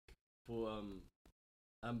for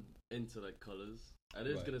I'm into like colors. And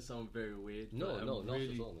it's gonna sound very weird. No, not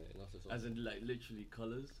really, at all, mate. Not at all. As in like literally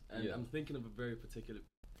colors. And I'm thinking of a very particular.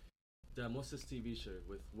 Damn, what's this TV show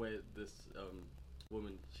with where this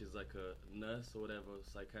woman, she's like a nurse or whatever,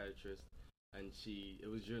 psychiatrist, and it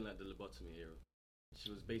was during like the lobotomy era. She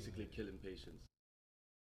was basically killing patients.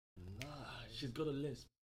 She's got a lisp.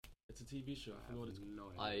 It's a TV show. I forgot what it's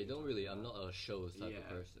called. I'm not a shows type of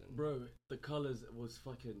person. Bro, the colors was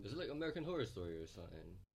fucking. Is it like American Horror Story or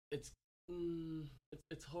something? It's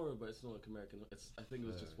horror, but it's not like American. I think it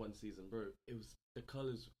was just one season, bro. It was the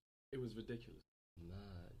colors. It was ridiculous.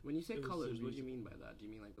 Mad. When you say colors, what do you mean by that? Do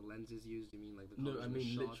you mean like the lenses used? Do you mean like the colors? No, I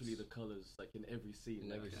mean literally the colors, like in every scene.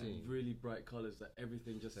 In every scene. Really bright colors, that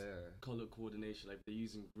everything just color coordination. Like they're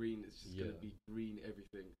using green, it's just gonna be green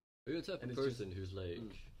everything. Are you the type of person who's like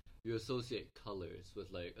you associate colors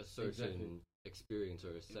with like a certain experience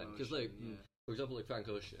or a sense? Because like for example, like Frank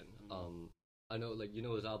Ocean, I know, like, you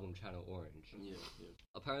know his album Channel Orange. Yeah.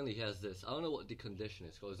 Apparently he has this, I don't know what the condition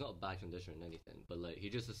is called, it's not a bad condition or anything, but, like, he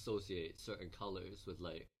just associates certain colors with,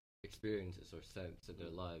 like, experiences or sense in their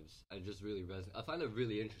lives, and just really resonates. I find it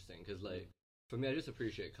really interesting, because, like, for me, I just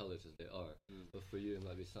appreciate colors as they are, but for you, it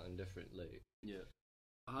might be something different, like... Yeah.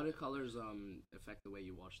 How did colors affect the way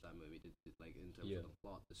you watched that movie? Did like in terms of the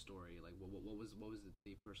plot, the story, like what was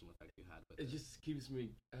the personal effect you had with it? It just keeps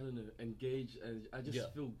me, I don't know, engaged, and I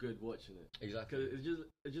just feel good watching it. Exactly. Because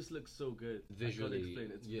it just looks so good. Visually, I can't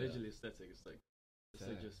explain it. It's visually aesthetic. It's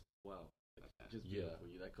like just wow. Just beautiful.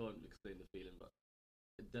 I can't explain the feeling, but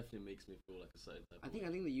it definitely makes me feel like a certain type. I think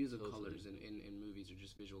the use of colors in movies or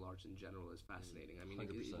just visual arts in general is fascinating. I mean,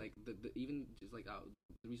 like the even just like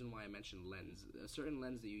the reason why I mentioned lens, a certain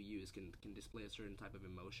lens that you use can display a certain type of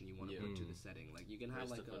emotion you want to put to the setting. Like you can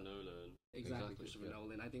have Christopher Nolan. Exactly, Christopher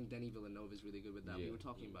Nolan. I think Denis Villeneuve is really good with that. We were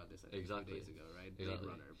talking about this a few days ago, right? Blade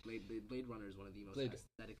Runner. Blade Runner is one of the most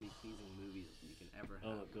aesthetically pleasing movies you can ever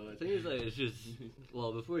have. Oh god. The thing is, like, it's just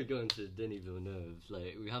before we go into Denis Villeneuve,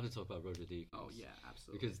 like we have to talk about Roger Deakins. Oh yeah,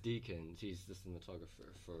 absolutely. Because Deakins, he's the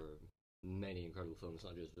cinematographer for many incredible films,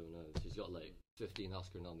 not just Villeneuve. He's got like 15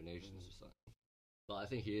 Oscar nominations or something. But I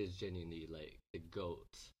think he is genuinely like the GOAT,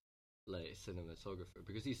 like cinematographer,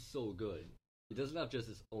 because he's so good. He doesn't have just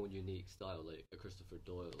his own unique style like a Christopher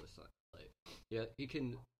Doyle or something. Like, yeah, he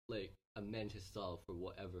can like amend his style for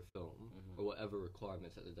whatever film or whatever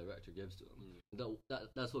requirements that the director gives to him.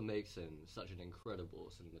 That's what makes him such an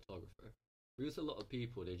incredible cinematographer. Because a lot of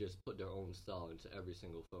people, they just put their own style into every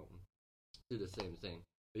single film, do the same thing,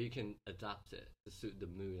 but you can adapt it to suit the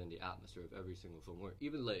mood and the atmosphere of every single film, or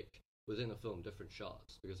even like within a film, different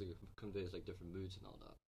shots, because it conveys like different moods and all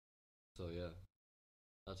that. So yeah,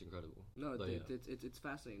 that's incredible. No, it's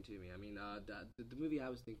fascinating to me. I mean, the movie I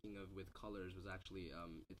was thinking of with colors was actually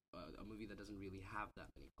it's a movie that doesn't really have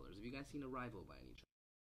that many colors. Have you guys seen Arrival by any chance?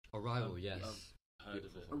 Arrival, yes. Heard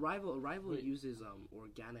of it. Arrival uses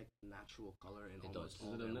organic, natural color in almost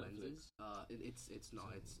all their lenses. It's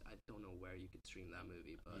not. I don't know where you could stream that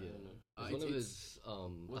movie, but it's one of his.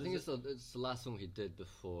 I think it's the last one he did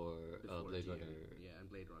before Blade Runner. Yeah, and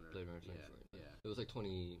Blade Runner. Yeah. It was like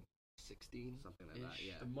 2016, something like that.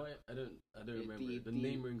 Yeah. I don't remember. The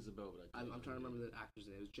name rings a bell. But I'm trying to remember the actor's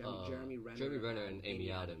name. It was Jeremy Renner. Jeremy Renner and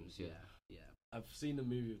Amy Adams. Yeah. I've seen the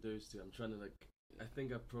movie of those two. I'm trying to like. I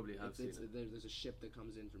think I probably have seen it. There's a ship that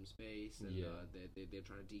comes in from space, and they're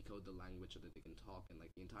trying to decode the language so that they can talk, and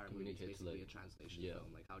like the entire movie is basically a translation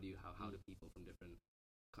film. Like how do people from different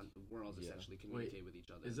worlds essentially communicate with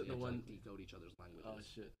each other? Is it the one decode each other's languages? Oh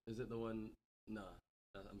shit! Is it the one? Nah,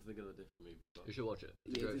 I'm thinking of a different movie. But you should watch it.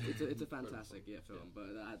 Yeah, it's a fantastic film.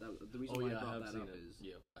 But the reason why I brought that up is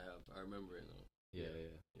I have. I remember it now. Yeah.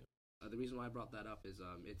 The reason why I brought that up is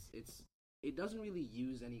it doesn't really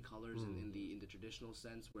use any colors in the traditional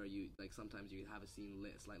sense where you like sometimes you have a scene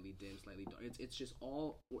lit slightly dim, slightly dark. It's just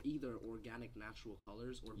all or either organic natural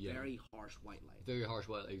colors or very harsh white light. Very harsh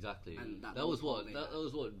white, exactly. And that was what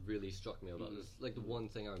really struck me about this. Like the one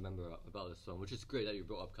thing I remember about this film, which is great that you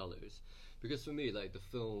brought up colors, because for me, like the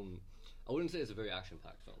film, I wouldn't say it's a very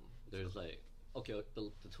action-packed film. There's like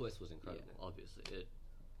the twist was incredible. Obviously,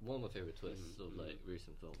 one of my favorite twists of like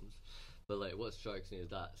recent films. But like, what strikes me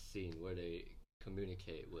is that scene where they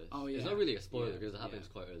communicate with. Oh yeah. It's not really a spoiler because it happens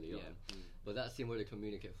quite early on. But that scene where they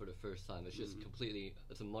communicate for the first time, it's just completely.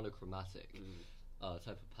 It's a monochromatic type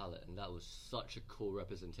of palette, and that was such a cool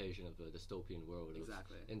representation of a dystopian world.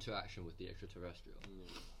 Exactly. Of interaction with the extraterrestrial.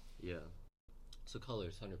 Yeah. So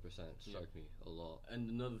colors, 100% strike me a lot. And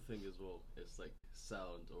another thing as well, it's like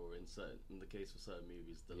sound, or in the case of certain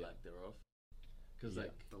movies, the lack thereof. Cause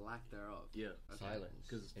like the lack thereof, silence.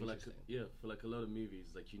 Because for like a lot of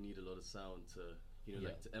movies, like you need a lot of sound to You know,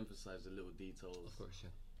 like to emphasize the little details. Of course,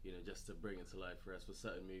 yeah. You know, just to bring it to life. Whereas for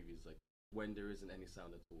certain movies, like when there isn't any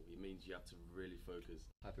sound at all, it means you have to really focus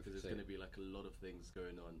because there's going to be like a lot of things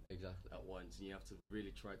going on at once, and you have to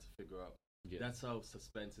really try to figure out. Yeah. That's how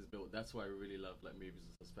suspense is built. That's why I really love like movies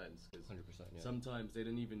with suspense, because 100%. Yeah. Sometimes they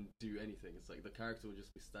don't even do anything. It's like the character will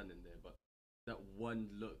just be standing there, but that one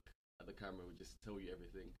look at the camera will just tell you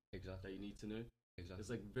everything that you need to know. It's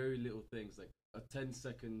like very little things, like a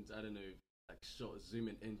 10-second, I don't know, like shot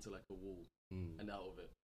zooming into like a wall and out of it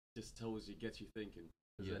just tells you, gets you thinking.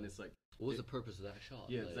 Yeah. Then it's like, what was the purpose of that shot?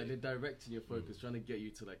 Yeah, it's like they're directing your focus, trying to get you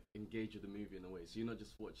to like engage with the movie in a way. So you're not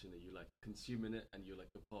just watching it, you're like consuming it, and you're like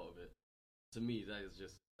a part of it. To me, that is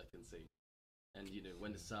just like insane. And you know,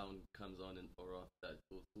 when the sound comes on and or off, that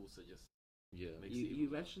also just makes it.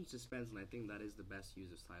 You mentioned suspense, and I think that is the best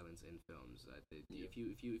use of silence in films. If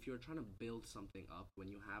you're trying to build something up,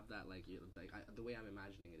 when you have that the way I'm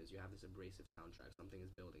imagining it is, you have this abrasive soundtrack. Something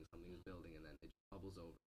is building, and then it bubbles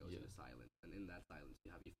over, goes into silence, and in that silence,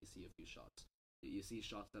 you see a few shots. You see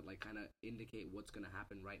shots that like kind of indicate what's gonna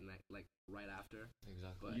happen right after.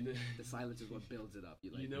 Exactly. But the silence is what builds it up.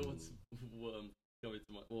 You know what's coming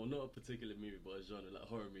to my, well, not a particular movie, but a genre, like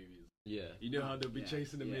horror movies. Yeah. You know how they'll be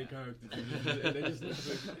chasing the main character, and they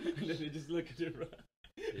just look at it right.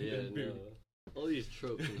 Yeah. No. All these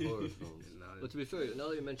tropes in horror films. But to be fair, now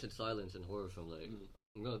that you mentioned silence in horror film, like.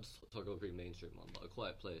 I'm gonna talk about a pretty mainstream one, but A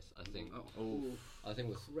Quiet Place, I think. I think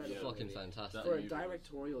was fucking fantastic for a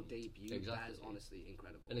directorial debut. Exactly. That is honestly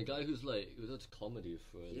incredible. And a guy who's does comedy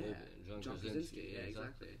for a living, John Krasinski. Yeah,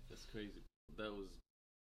 exactly. That's crazy. That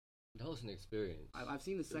was an experience. I've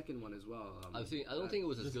seen the second one as well. I don't think it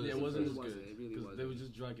was as good. It wasn't as good. It really wasn't. They were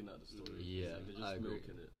just dragging out the story. Yeah, they're just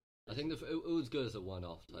milking it. I think it was good as a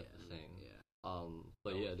one-off type of thing. Yeah.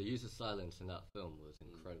 But the use of silence in that film was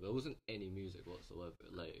incredible. There wasn't any music whatsoever.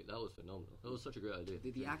 Like, that was phenomenal. That was such a great idea.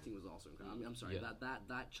 The acting was also incredible. I'm sorry,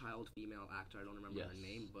 that child female actor, I don't remember her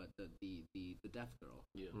name, but the deaf girl.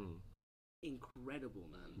 Yeah. Incredible,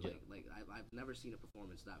 man. Like I've never seen a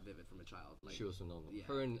performance that vivid from a child. Like, she was phenomenal. Yeah.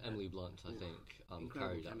 Her and Emily Blunt, I think,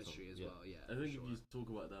 incredible chemistry as well. Yeah. I think if you talk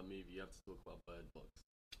about that movie, you have to talk about Bird Box.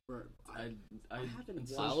 I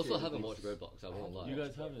haven't. I also haven't watched Bird Box. I won't lie. You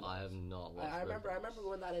guys haven't? I have not watched. I remember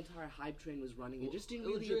when that entire hype train was running. It just didn't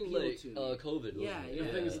really during, appeal to me. COVID. Yeah.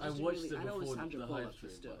 The thing is, I watched it I know before Sandra the Bullock, hype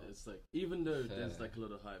train, still. but it's like, even though there's like a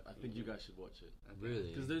lot of hype, I think you guys should watch it. Really?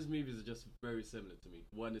 Because those movies are just very similar to me.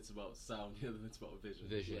 One, it's about sound. The other, it's about vision.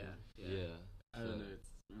 Yeah. I don't know. It's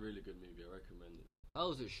a really good movie. I recommend it. How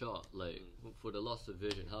was it shot? Like, for the loss of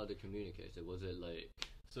vision, how did it communicate it? Was it like...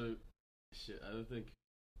 So, I don't think...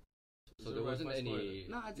 So there wasn't any...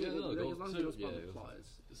 No, I think as long as you don't spoil the plot.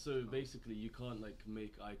 So basically, you can't like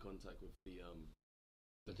make eye contact with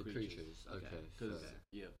the creatures. Okay. Because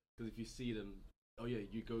if you see them,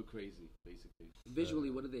 you go crazy basically.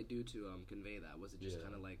 Visually, what did they do to convey that? Was it just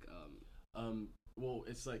kind of like well,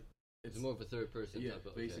 it's like it's more of a third person. Yeah,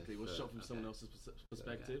 basically, it was shot from someone else's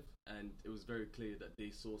perspective, and it was very clear that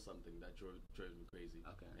they saw something that drove them crazy.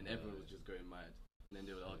 Okay. And everyone was just going mad. And then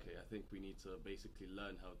they were like, okay, I think we need to basically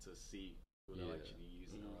learn how to see without actually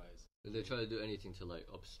using our eyes. Did they try to do anything to like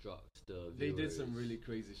obstruct the viewers? They did some really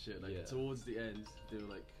crazy shit. Like towards the end, they were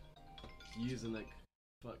like using like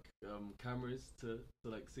cameras to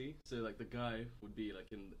like see. So like the guy would be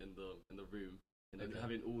like in the room, and then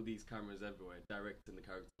having all these cameras everywhere, directing the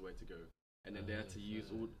character where to go. And then they had to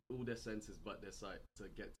use all their senses but their sight to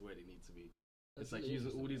get to where they need to be. It's like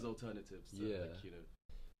using all these alternatives to like,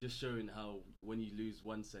 just showing how when you lose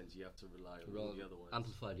one sense, you have to rely on all the other ones.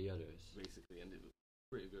 Amplify the others. Basically, and it was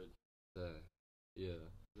pretty good. Yeah.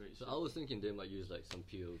 So I was thinking they might use like some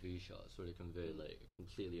POV shots where they convey like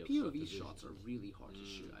completely POV shots are really hard to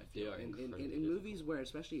shoot. I feel in movies where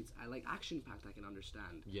especially it's like action packed, I can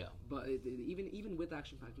understand. Yeah. But even with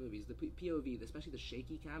action packed movies, the POV, especially the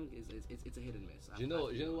shaky cam, it's a hit and miss. Do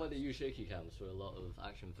you know why they use shaky cams for a lot of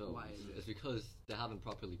action films? Why is it? It's because they haven't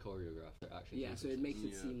properly choreographed their action. Yeah. So it makes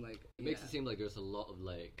it seem like makes it seem like there's a lot of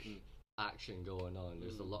like. Action going on.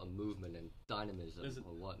 There's a lot of movement and dynamism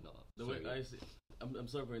or whatnot. The way I see, I'm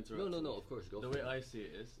sorry for interrupting. No. Of course, go. The way I see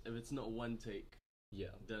it is, if it's not one take,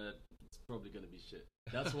 then it's probably gonna be shit.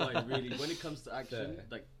 That's why really, when it comes to action,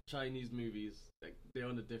 like Chinese movies, like they're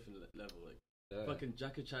on a different level. Like fucking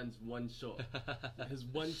Jackie Chan's one shot, his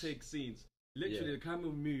one take scenes. Literally, the camera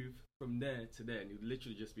will move from there to there, and you'd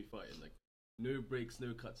literally just be fighting. Like no breaks,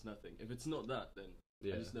 no cuts, nothing. If it's not that, then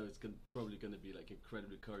I just know it's probably going to be like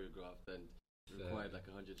incredibly choreographed and required like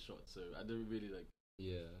 100 shots. So I don't really like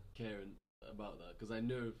care about that because I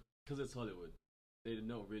know because it's Hollywood, they're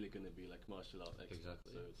not really going to be like martial art experts.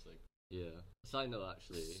 Exactly. So it's like side note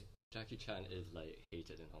actually, Jackie Chan is like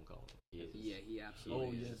hated in Hong Kong. He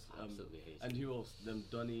absolutely is. Yes. Absolutely hated. And who else?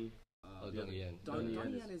 Donnie. Donnie Yen. Donnie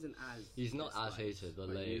Yen isn't as. He's not as hated, but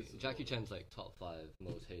like Jackie Chan's Chan's like top 5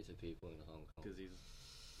 most hated people in Hong Kong. Because he's.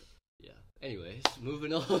 Yeah. Anyways,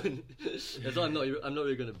 moving on. That's why I'm not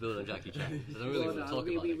really going to build on Jackie Chan. I don't really want to talk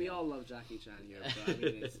about it. We all love Jackie Chan here, but I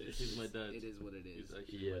mean, He's my dad. It is what it is.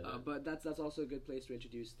 Yeah. But that's also a good place to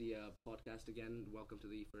introduce the podcast again. Welcome to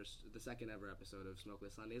the second ever episode of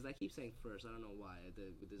Smokeless Sundays. I keep saying first. I don't know why.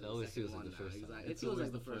 It always feels like the first time. It feels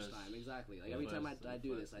like the first time. Exactly. Like every time I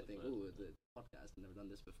do this, I think, ooh, the podcast. I've never done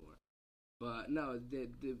this before. But no,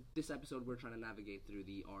 this episode we're trying to navigate through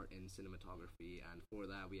the art in cinematography, and for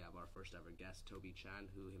that we have our first ever guest, Toby Chan,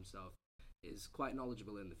 who himself is quite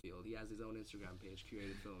knowledgeable in the field. He has his own Instagram page,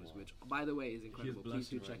 Curated Films, which, by the way, is incredible. Please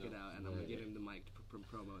do check it out, and I'm going to give him the mic to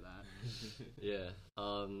promo that. Yeah.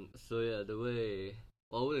 So yeah, the way...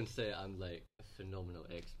 Well, I wouldn't say I'm like a phenomenal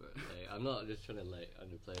expert. Like, I'm not just trying to like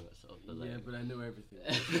underplay myself. But, like, yeah, but I know everything.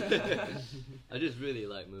 I just really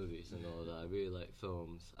like movies and all that. I really like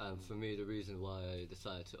films. And for me, the reason why I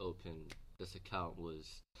decided to open this account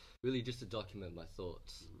was really just to document my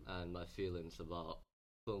thoughts and my feelings about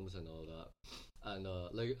films and all that. And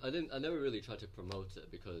like I never really tried to promote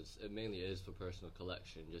it because it mainly is for personal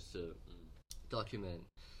collection, just to document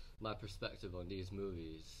my perspective on these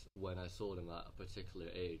movies when I saw them at a particular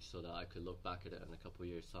age, so that I could look back at it in a couple of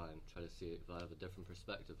years' time, try to see if I have a different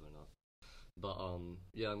perspective or not. But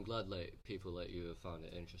yeah, I'm glad like people like you have found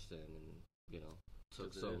it interesting and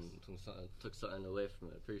took something away from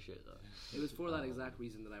it. Appreciate that. It was for that exact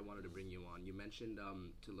reason that I wanted to bring you on. You mentioned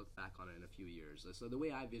to look back on it in a few years. So the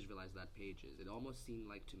way I visualized that page is, it almost seemed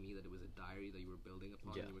like to me that it was a diary that you were building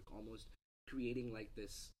upon. Yeah. You were almost creating like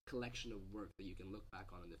this collection of work that you can look back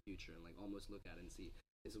on in the future and like almost look at and see,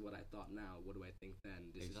 this is what I thought now, what do I think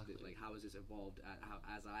then, this exactly. is like, how has this evolved,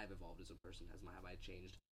 as I've evolved as a person, have I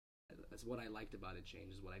changed, that's what I liked about it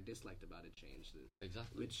changed, what I disliked about it changed.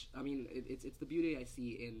 Exactly. Which, I mean, it's the beauty I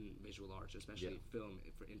see in visual arts, especially film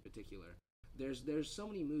in particular. There's so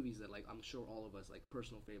many movies that, like, I'm sure all of us, like,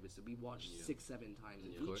 personal favorites that we watched 6-7 times,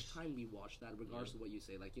 and each time we watch that, regardless of what you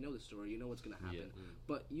say, like, you know the story, you know what's gonna happen,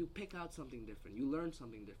 but you pick out something different, you learn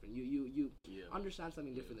something different, you understand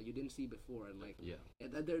something different that you didn't see before, and like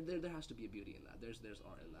there has to be a beauty in that. There's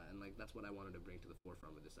art in that, and like that's what I wanted to bring to the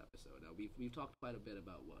forefront with this episode. We've talked quite a bit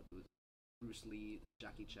about what Bruce Lee,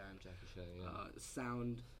 Jackie Chan,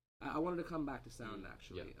 sound. I wanted to come back to sound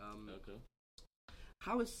actually. Okay.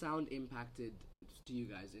 How has sound impacted to you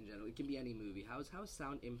guys in general? It can be any movie. How has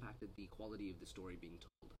sound impacted the quality of the story being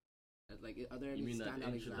told? Like, are there any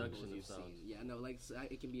standout examples you've seen? Yeah, no, like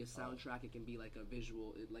it can be a soundtrack. It can be like a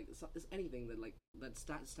visual. It's anything that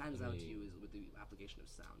stands out to you is with the application of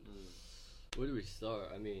sound. Where do we start?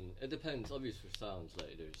 I mean, it depends. Obviously, for sounds,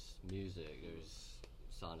 like there's music, there's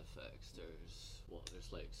sound effects,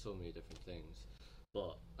 there's like so many different things.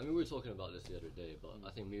 But, I mean, we were talking about this the other day, but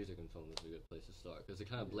I think music and film is a good place to start, because it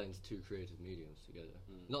kind of blends two creative mediums together.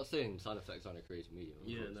 Not saying sound effects aren't a creative medium.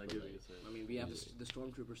 Yeah, no, I get what you're saying. I mean, we have the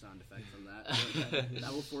Stormtrooper sound effect from that.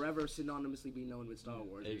 That will forever synonymously be known with Star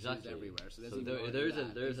Wars. Exactly. Everywhere. So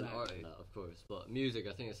there's an art in that, of course. But music,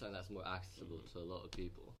 I think, is something that's more accessible to a lot of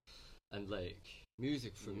people. And, like,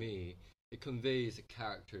 music, for me, it conveys a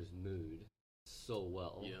character's mood so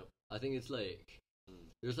well. Yep. I think it's like...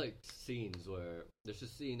 There's like scenes where there's a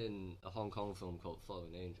scene in a Hong Kong film called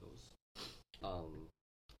Fallen Angels.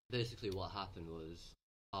 Basically what happened was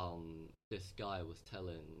this guy was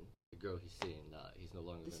telling the girl he's seeing that he's no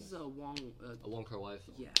longer. This is a Wong Kar-wai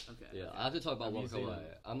film. Yeah. Okay. Yeah, okay. I have to talk about Wong Kar-wai.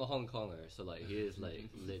 I'm a Hong Konger, so like he is like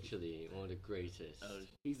literally one of the greatest.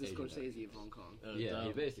 He's the Scorsese of Hong Kong. Yeah,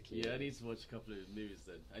 he basically. Yeah, I need to watch a couple of movies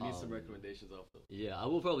then. I need some recommendations after. Yeah, I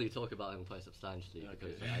will probably talk about him quite substantially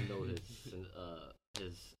because like, I know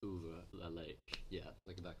his oeuvre, like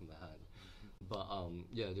the back of my hand. But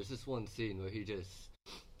there's this one scene where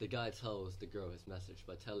the guy tells the girl his message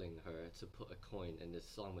by telling her to put a coin in this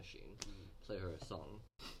song machine, play her a song,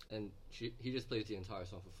 and he just plays the entire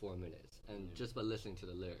song for 4 minutes, and just by listening to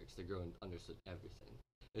the lyrics, the girl understood everything.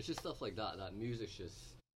 It's just stuff like that. That music's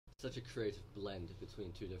just such a creative blend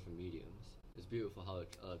between two different mediums. It's beautiful how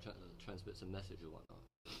it transmits a message and whatnot.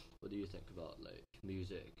 What do you think about like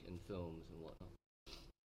music and films and whatnot?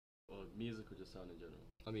 Or music or just sound in general?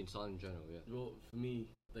 I mean, sound in general, yeah. Well, for me,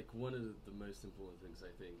 like, one of the most important things,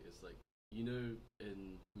 I think, is, like, you know,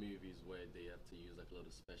 in movies where they have to use, like, a lot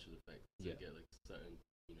of special effects to get, like, certain,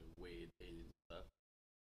 weird alien stuff.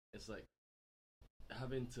 It's, like,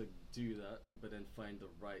 having to do that, but then find the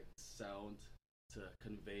right sound to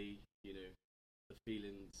convey, the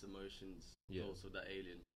feelings, emotions, also that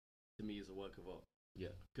alien, to me, is a work of art. Yeah.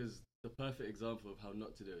 Because the perfect example of how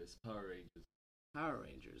not to do it is Power Rangers. Power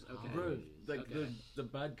Rangers. Okay. Bro, like Okay. the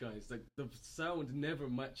bad guys, like the sound never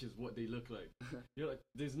matches what they look like. You're like,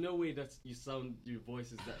 there's no way that your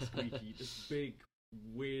voice is that squeaky. This big,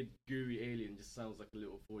 weird, gooey alien just sounds like a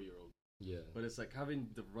little 4-year-old. Yeah. But it's like having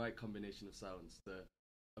the right combination of sounds that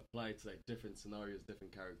apply to like different scenarios,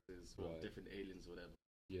 different characters, or Right. different aliens, or whatever.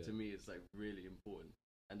 Yeah. To me, it's like really important.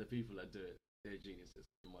 And the people that do it, they're geniuses,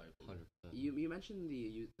 in my opinion. 100%. You mentioned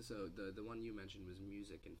the one you mentioned was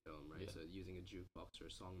music in film, right? Yeah. So using a jukebox or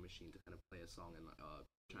a song machine to kind of play a song and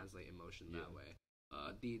translate emotion Yeah. that way.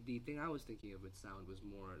 The thing I was thinking of with sound was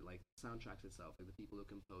more like soundtracks itself, like the people who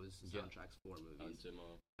compose Yeah. soundtracks for Hans movies.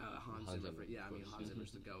 Zimmer. Hans Hans Zimmer, Zimmer, yeah, I of mean course. Hans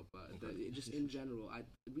Zimmer's the goat, but Incredible. just in general, I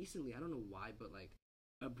don't know why, but like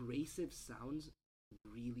abrasive sounds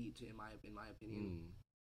really, in my opinion,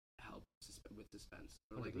 help with suspense,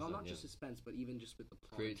 or like not 100%, just yeah. suspense, but even just with the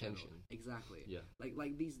plot. Create in general. tension. Exactly. Yeah.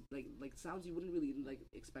 Like these like sounds you wouldn't really like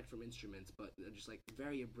expect from instruments, but they're just like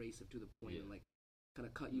very abrasive to the point Yeah. and like kind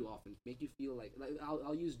of cut you off and make you feel like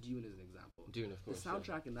I'll use Dune as an example. Dune, of course. The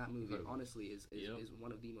soundtrack in that movie, Incredible. honestly, is Yep.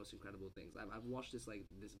 one of the most incredible things. I've watched this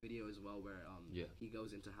video as well where Yeah. he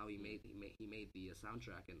goes into how he made the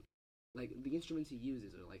soundtrack, and like the instruments he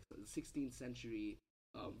uses are like 16th century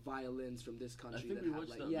violins from this country think that we have watched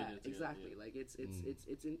like that yeah video together, exactly yeah. like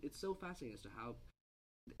it's so fascinating as to how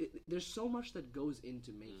there's so much that goes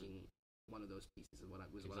into making one of those pieces of what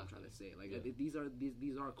I'm trying to say. Like Yeah. these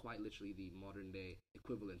are quite literally the modern day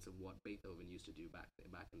equivalents of what Beethoven used to do back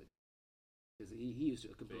in the because he used to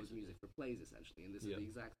compose Basically. music for plays essentially, and this Yeah. is the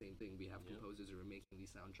exact same thing. We have Yeah. composers who are making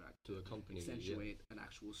these soundtracks To accompany it, yeah. accentuate an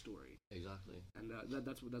actual story, Exactly. and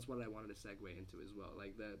that's what I wanted to segue into as well.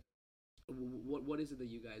 Like what is it that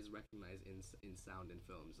you guys recognize in sound in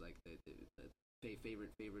films, like the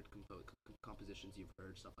favorite compositions you've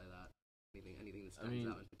heard, stuff like that? Anything that stands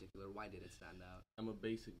out in particular? Why did it stand out? I'm a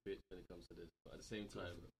basic bitch when it comes to this, but at the same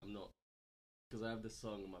time, I'm not, because I have this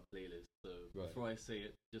song on my playlist. So Right. before I say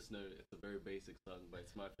it, just know it's a very basic song, but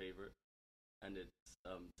it's my favorite, and it's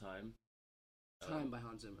Time. Time by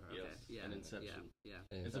Hans Zimmer. Okay. yes, Yeah. and Inception. Yeah.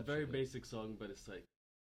 And It's a very basic song, but it's like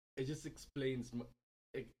it just explains.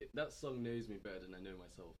 That song knows me better than I know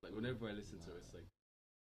myself. Like whenever I listen to it, it's like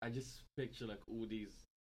I just picture like all these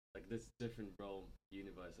like this different realm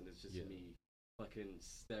universe, and it's just Yeah. me fucking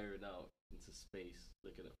staring out into space,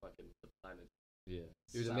 looking at fucking the planet. Yeah.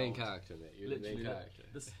 You're the main Sound. character, mate. You're Literally, the main character.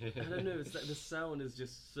 I don't know. It's like the sound is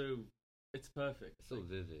just so. It's perfect. It's so like,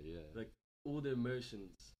 vivid, yeah. like all the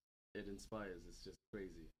emotions it inspires is just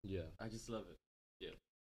crazy. Yeah. I just love it.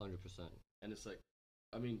 100%. And it's like,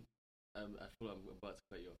 I mean, I feel I'm about to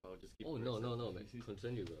cut you off. I'll just keep. Oh, it no, very simple. mate.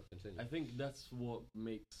 Continue, bro. Continue. I think that's what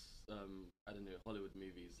makes I don't know, Hollywood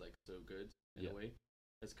movies like so good in Yeah. a way.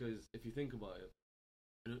 It's because if you think about it,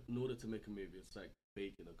 in order to make a movie, it's like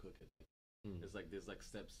baking or cooking. It's like there's like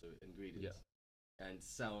steps to it, ingredients, and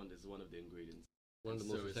sound is one of the ingredients. One of the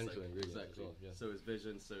So most it's essential like, ingredients exactly. as well, yeah. So is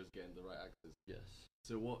vision, so is getting the right actors. Yes.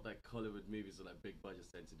 So what like Hollywood movies or like big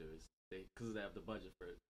budgets tend to do is because they have the budget for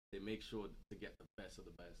it, they make sure to get the best of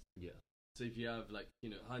the best. Yeah. So if you have like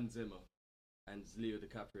Hans Zimmer and Leo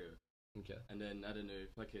DiCaprio, Okay. and then I don't know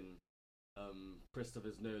fucking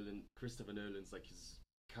Christopher Nolan's like his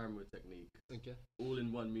camera technique, Okay. all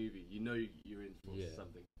in one movie, you're in for Yeah.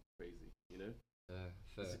 something crazy. Fair.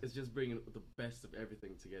 It's just bringing the best of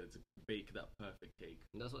everything together to bake that perfect cake.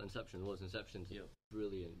 And that's what Inception was. Inception's Yeah.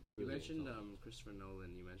 brilliant. You brilliant mentioned film. Christopher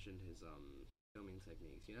Nolan. You mentioned his filming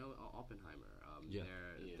techniques. Oppenheimer. Yeah.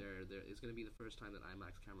 It's going to be the first time that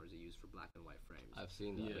IMAX cameras are used for black and white frames. I've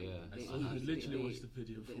seen that, yeah. I literally watched the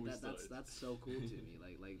video before we started. That's so cool to me.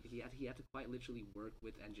 Like he had to quite literally work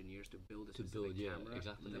with engineers to build a specific camera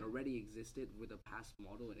exactly. that already existed with a past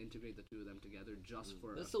model and integrate the two of them together just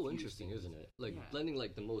for. That's a so few interesting, scenes. isn't it? Like Yeah. blending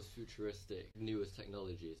like the most futuristic, newest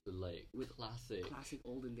technologies with classic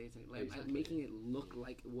olden days, like Exactly. making it look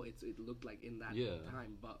like what it looked like in that Yeah.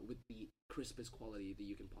 time, but with the crispest quality that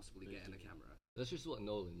you can possibly get in a camera. That's just what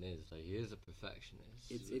Nolan is. Like he is a perfectionist.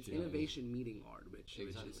 It's you know what I mean? innovation meeting art, which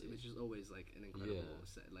Exactly. is always like an incredible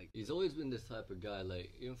set. Like He's always been this type of guy.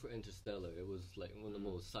 Like even for Interstellar, it was like one of the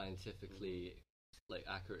most scientifically like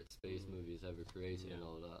accurate space movies ever created and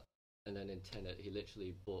all that. And then in Tenet, he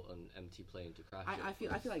literally bought an empty plane to crash it. I feel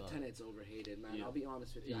like Sun. Tenet's overhated, man. Yeah. I'll be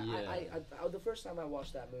honest with you. Yeah. I the first time I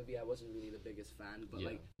watched that movie, I wasn't really the biggest fan, but Yeah.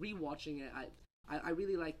 like rewatching it, I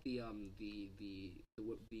really like the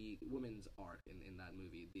woman's arc in that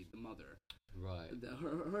movie, the mother. Right.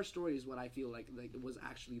 Her story is what I feel like was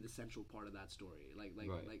actually the central part of that story. Like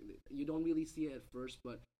Right. you don't really see it at first,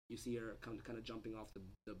 but You see her kind of jumping off the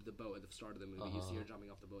boat at the start of the movie. You see her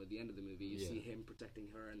jumping off the boat at the end of the movie. You see him protecting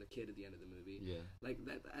her and the kid at the end of the movie. Yeah, like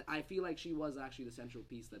that. I feel like she was actually the central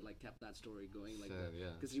piece that like kept that story going. Like,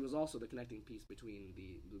 because she was also the connecting piece between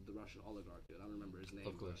the Russian oligarch. I don't remember his name.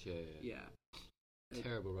 Of course, yeah.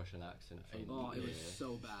 Terrible Russian accent. It was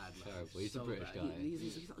so bad. Man. Terrible. He's so a British bad. guy.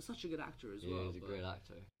 He's such a good actor as well. Yeah, he's a great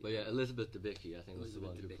actor. But yeah, Elizabeth Debicki, I think, was the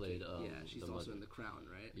one who played. She's also in The Crown,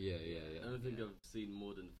 right? Yeah. I don't think I've seen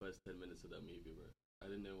more than the first 10 minutes of that movie, bro. I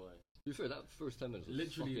didn't know why. To be fair, that first 10 minutes was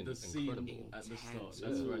literally the scene incredible. at the start.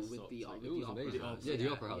 That's where I stopped. It was amazing. The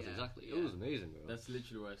Opera House, exactly. It was amazing, bro. That's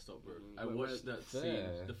literally where I stopped, bro. I watched that scene,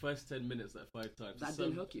 the first 10 minutes, like 5 times. That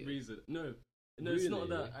didn't hook you? No, really? It's not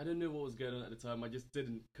that. I don't know what was going on at the time. I just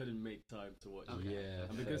couldn't make time to watch it. Yeah.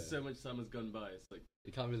 And because so much time has gone by, it's like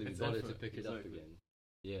you can't really be bothered to pick it up again.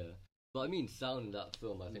 Yeah. But I mean, sound in that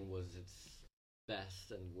film, I think, was its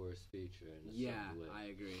best and worst feature in a certain way. I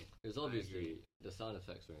agree. Because obviously the sound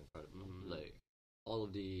effects were incredible. Like all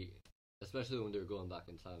of the, especially when they were going back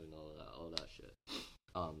in time and all that shit.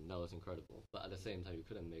 That was incredible. But at the same time, you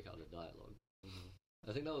couldn't make out the dialogue.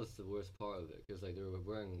 I think that was the worst part of it, because like they were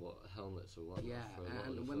wearing helmets or whatnot. Yeah,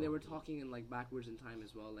 and when they were talking in like backwards in time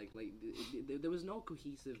as well, like there was no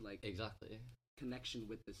cohesive connection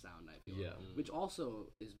with the sound. I feel, which also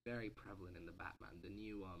is very prevalent in the Batman, the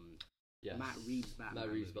new Matt Reeves Batman.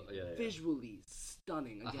 Visually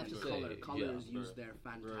stunning. Again, colors used there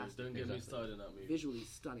fantastic. Bro, don't get me started on that movie. Visually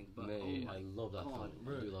stunning, but I love that film.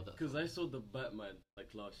 Bro, I love that. Because I saw the Batman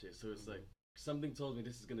like last year, so it's like. Something told me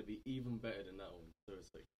this is gonna be even better than that one, so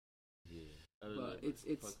it's like,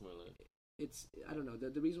 it's I don't know.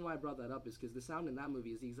 The reason why I brought that up is because the sound in that movie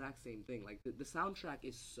is the exact same thing. Like the soundtrack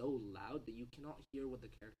is so loud that you cannot hear what the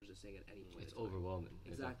characters are saying at any point. It's overwhelming.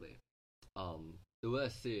 Exactly. The way I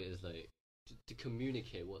see it is like to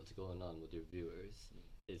communicate what's going on with your viewers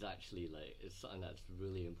is actually like it's something that's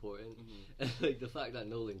really important. And like the fact that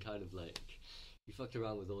Nolan kind of like he fucked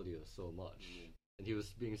around with audio so much. And he was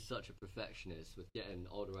being such a perfectionist with getting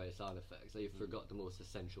all the right sound effects that he forgot the most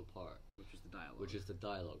essential part, which is the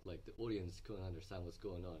dialogue. Like the audience couldn't understand what's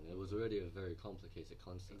going on. It was already a very complicated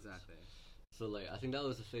concept. Exactly. So like I think that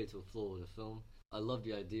was a fatal flaw of the film. I love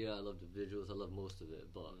the idea, I love the visuals, I love most of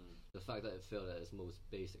it, but the fact that it failed at its most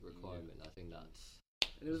basic requirement, I think that's.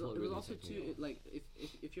 And it was also too like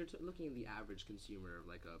if you're looking at the average consumer of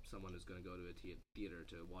like someone who's going to go to a theater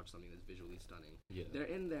to watch something that's visually stunning, they're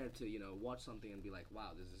in there to watch something and be like,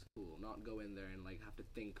 wow, this is cool. Not go in there and like have to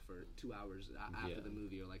think for 2 hours after the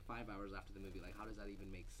movie or like 5 hours after the movie. Like how does that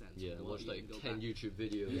even make sense? Yeah, watch like 10 YouTube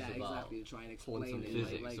videos. Yeah, exactly. To try and explain it.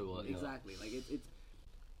 Physics or whatnot. Exactly. Like it's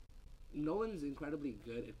Nolan's incredibly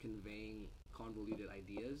good at conveying convoluted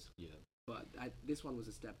ideas. Yeah. But this one was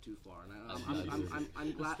a step too far, and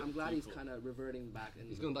I'm glad he's kind of reverting back. And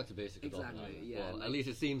he's going back to basic. Exactly. Yeah. Well, like, at least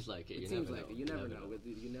it seems like it. It seems like it. You never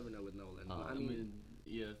know with Nolan. I mean,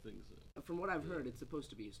 I think so. From what I've heard, it's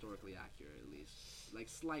supposed to be historically accurate, at least, like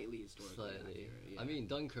slightly historically accurate. Yeah. I mean,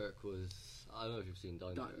 Dunkirk was. I don't know if you've seen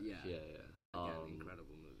Dunkirk. Yeah. Again,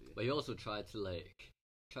 incredible movie. But he also tried to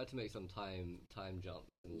make some time jump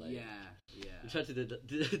and like he tried to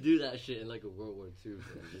do that shit in like a World War II film,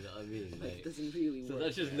 you know what I mean? Like, it doesn't really work. So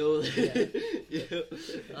that's just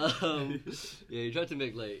he tried to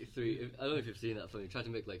make like I don't know if you've seen that film. He tried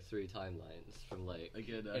to make like 3 timelines from like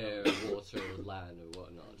air, water, land, or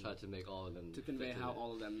whatnot. Tried to make all of them to convey how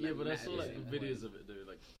all of them. Yeah, but I saw like videos of it though,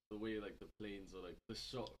 like the way like the planes or like the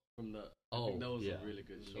shot from the. I think that was a really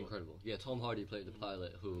good shot. Incredible. Yeah, Tom Hardy played the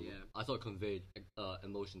pilot who I thought conveyed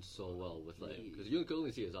emotions so well with like because you could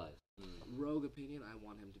only see his eyes. Rogue opinion, I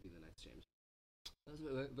want him to be the next James. That's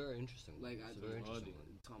very interesting. Like very interesting.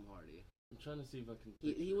 Tom Hardy. I'm trying to see if I can.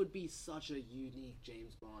 He would be such a unique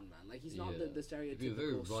James Bond man. Like he's not the stereotypical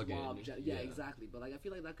very rugged, suave. Exactly. But like I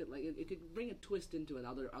feel like that could like it could bring a twist into an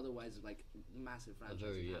otherwise like massive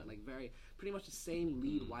franchise. Like very pretty much the same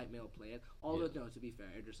lead white male play it. Although no, to be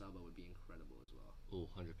fair, Idris Elba would be incredible as well. Oh,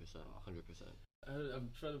 100%. I'm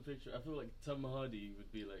trying to picture. I feel like Tom Hardy would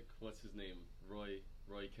be like what's his name, Roy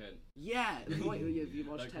Kent. Yeah, Roy. You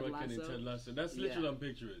watched like Ted Roy Lasso. Kent and Ted Lasso. That's literally what I'm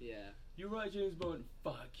picturing. Yeah. You're right, James Bond.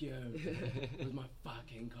 Fuck you. With my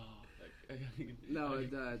fucking car.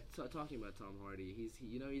 Talking about Tom Hardy, he's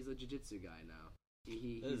a jiu-jitsu guy now.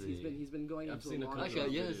 He's been going into a lot of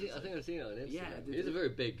actually, I think I've seen it on Instagram. Yeah, he's a very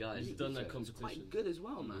big guy. He's done that competition. He's quite good as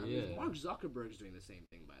well, man. Yeah. Mark Zuckerberg's doing the same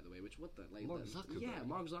thing, by the way. Mark Zuckerberg? Yeah,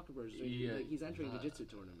 Mark Zuckerberg's doing. He's entering jiu-jitsu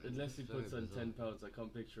tournaments. Unless he puts on 10 pounds, I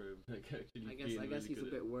can't picture him. I guess he's a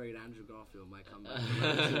bit worried Andrew Garfield might come back.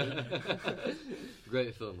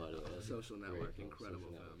 Great film, by the way. Social Network, incredible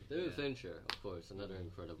film. David Fincher, of course, another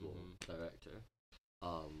incredible director.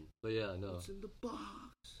 But yeah, no. What's in the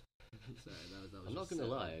box? Sorry, that was I'm not gonna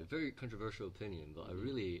lie, very controversial opinion, but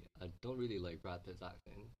I don't really like Brad Pitt's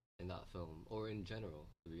acting in that film, or in general,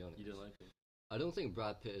 to be honest. You don't like him? I don't think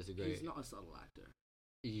Brad Pitt is a great... He's not a subtle actor.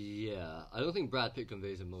 Yeah, I don't think Brad Pitt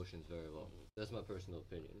conveys emotions very well. That's my personal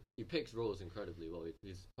opinion. He picks roles incredibly well.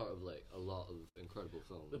 He's part of like a lot of incredible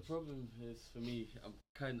films. The problem is for me,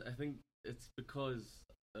 I think it's because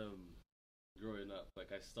growing up,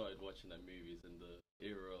 like I started watching like movies in the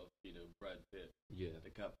era of Brad Pitt,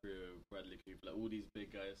 DiCaprio, Bradley Cooper, like all these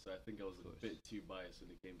big guys. So I think I was a bit too biased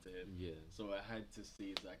when it came to him. Yeah. So I had to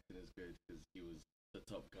see his acting as good because he was the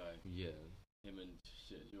top guy. Yeah. Him and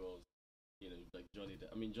shit. Who else? Like Johnny Depp.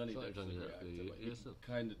 I mean, Johnny Depp's a great actor, but he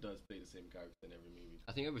kind of does play the same character in every movie.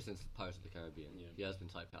 I think ever since Pirates of the Caribbean, he has been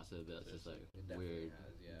typecasted a bit as just like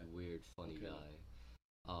weird, funny guy.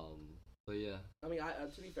 But yeah. I mean,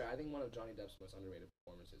 to be fair, I think one of Johnny Depp's most underrated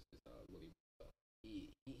performances is Willy Wonka. He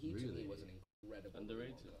to me was an incredible.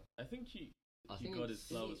 Underrated. I think he got his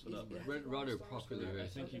flowers for that. Rather popular. I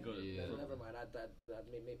think he got it. Yeah. Never mind.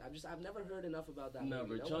 I've never heard enough about that. No,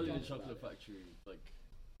 but Charlie and the Chocolate Factory, like.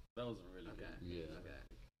 That was really good. Yeah. Okay.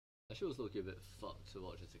 That shit was looking a bit fucked to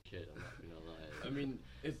watch as a kid. I'm not gonna lie. I mean,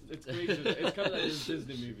 it's crazy. It's kind of like those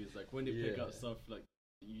Disney movies, like when they pick up stuff like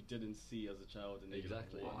you didn't see as a child, and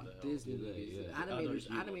exactly. Disney movies,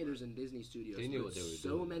 animators and Disney studios. They knew what they were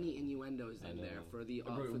doing. So many innuendos in there for the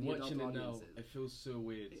watching adult it now. audiences. It feels so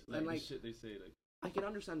weird. Like the shit they say, like. I can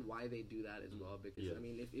understand why they do that as well, because I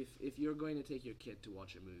mean, if you're going to take your kid to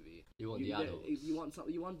watch a movie, you want the adults.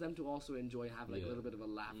 You want them to also enjoy, have like a little bit of a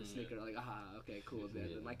laugh, a snicker, like okay, cool.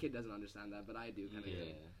 My kid doesn't understand that, but I do, kind of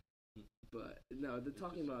thing. But no,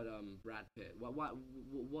 talking about Brad Pitt.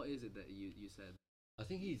 What is it that you said? I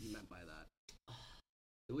think you meant by that.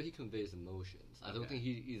 The way he conveys emotions. I don't think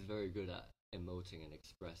he's very good at emoting and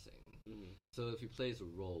expressing. So if he plays a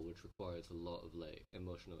role which requires a lot of like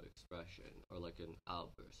emotional expression or like an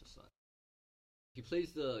outburst or something, he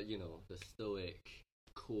plays the stoic,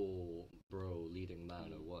 cool bro leading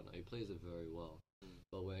man or whatnot. He plays it very well.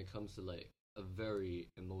 But when it comes to like a very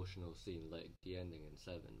emotional scene like the ending in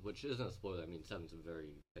Seven, which isn't a spoiler, I mean Seven's a very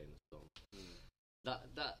famous film.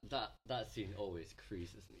 That scene always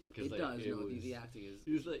creases me. It does. The acting is.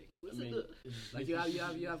 He was like, like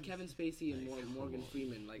you have Kevin Spacey and Morgan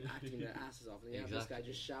Freeman like acting their asses off, and you have this guy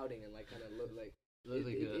just shouting and like kind of look like.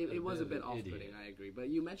 It was a bit off-putting. I agree, but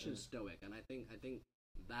you mentioned stoic, and I think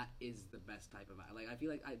that is the best type of like. I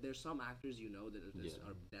feel like there's some actors that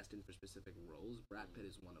are destined for specific roles. Brad Pitt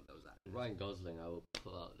is one of those actors. Ryan Gosling, I will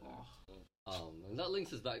put out there. And that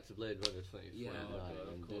links us back to Blade Runner 2049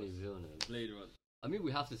 and Denis Villeneuve. Blade Runner. I mean,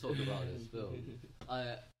 we have to talk about this film.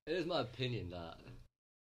 It is my opinion that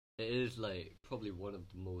it is like probably one of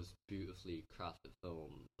the most beautifully crafted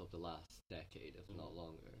films of the last decade, if not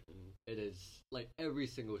longer. It is like every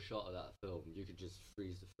single shot of that film, you could just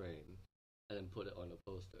freeze the frame and then put it on a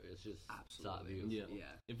poster. It's just that beautiful. Yeah.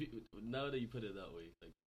 Now that you put it that way,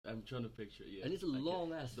 like I'm trying to picture it. Yeah. And it's a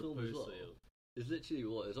long ass film as well. It's literally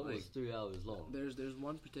it's almost 3 hours long. There's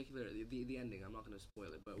one particular the ending. I'm not gonna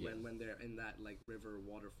spoil it, but when they're in that like river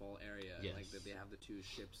waterfall area, like they have the two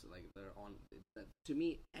ships, like they're on. To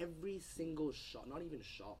me, every single shot, not even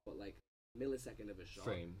shot, but like millisecond of a shot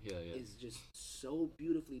frame, is just so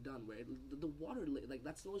beautifully done. Where the water, like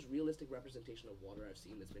that's the most realistic representation of water I've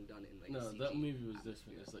seen that's been done in like. No, CG. That movie was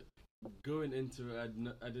different. It's like going into it,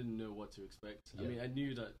 I didn't know what to expect. I mean, I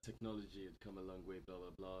knew that technology had come a long way, blah blah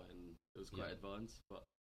blah, and it was quite advanced. But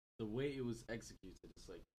the way it was executed, it's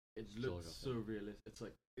like it looked so realistic. It's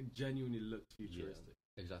like it genuinely looked futuristic.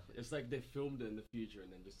 Exactly. It's like they filmed it in the future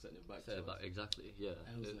and then just set it back. Exactly. Yeah.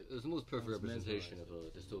 It was the most perfect representation of a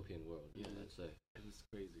dystopian world. Yeah. I'd say. It was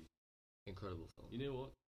crazy. Incredible film. You know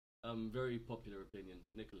what? Very popular opinion.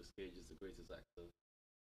 Nicolas Cage is the greatest actor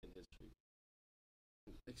in history.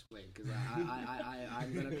 Explain, because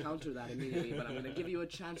I'm going to counter that immediately, but I'm going to give you a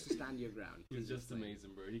chance to stand your ground. He's just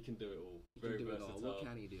amazing, bro. He can do it all. Very versatile. What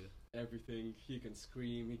can he do? Everything. He can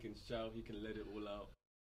scream, he can shout, he can let it all out.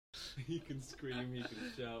 He can scream, he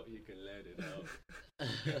can shout, he can let it out.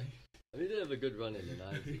 I mean, they have a good run in the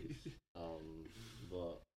 90s.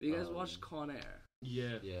 But you guys watched Con Air?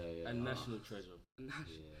 Yeah. And National Treasure.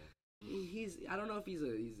 He's. I don't know if he's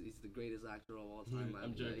the greated actor of all time.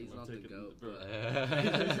 I'm joking. He's not the GOAT.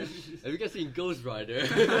 Have you guys seen Ghost Rider?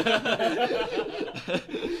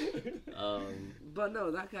 But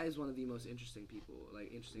no, that guy is one of the most interesting people,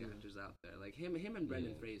 like interesting actors out there. Like him and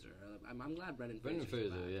Brendan Fraser. I'm glad Brendan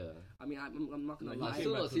Fraser. Yeah. I mean, I'm not gonna lie. I've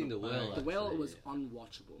still not seen The Whale. The Whale was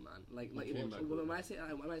unwatchable, man. Like when I say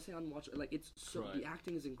unwatchable, like it's so the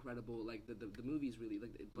acting is incredible. Like the movie is really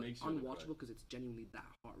like, but unwatchable because it's genuinely that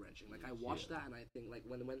heart wrenching. Like I watched that and I think like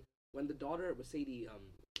when the daughter was Sadie, I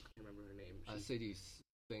can't remember her name. Sadie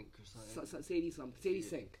Sink or something. Sadie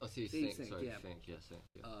Sink. Oh, Sadie Sink. Sorry, Sink. Yeah, Sink.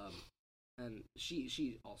 Yeah. And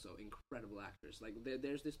she also incredible actress. Like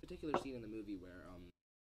there's this particular scene in the movie where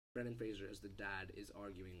Brendan Fraser as the dad is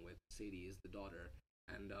arguing with Sadie as the daughter,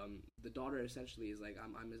 and the daughter essentially is like,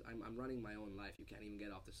 I'm running my own life. You can't even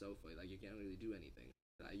get off the sofa. Like you can't really do anything.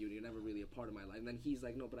 You're never really a part of my life. And then he's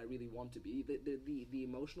like, no, but I really want to be. The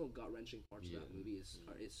emotional gut wrenching parts of that movie is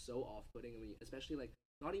so off putting. I mean, especially like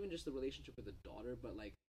not even just the relationship with the daughter, but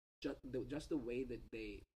like just the way that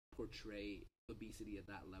they portray obesity at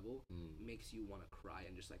that level makes you want to cry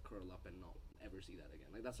and just like curl up and not ever see that again.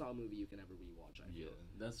 Like that's not a movie you can ever rewatch. I feel.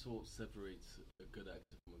 That's what separates a good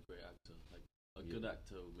actor from a great actor. Like a good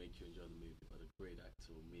actor will make you enjoy the movie, but a great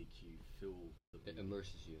actor will make you feel the movie. It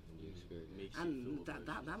immerses you in the experience.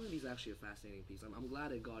 That movie is actually a fascinating piece. I'm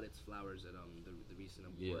glad it got its flowers at the recent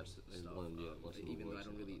awards stuff. Even though I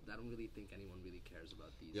don't really think anyone really cares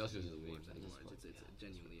about these awards anymore. It's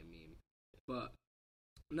genuinely a meme. But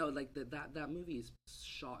no, like that movie is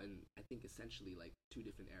shot in, I think, essentially like two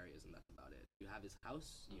different areas, and that's about it. You have his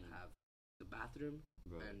house, you have the bathroom,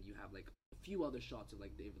 and you have like a few other shots of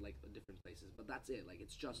like different places, but that's it. Like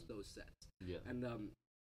it's just those sets. Yeah. And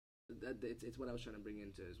it's what I was trying to bring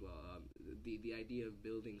into as well. The idea of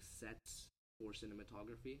building sets for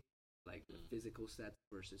cinematography, like physical sets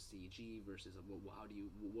versus CG versus what do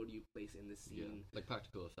you place in the scene? Like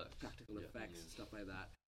practical effects, and stuff like that.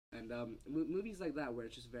 And movies like that where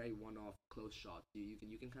it's just very one-off close shots, you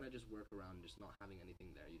can kind of just work around just not having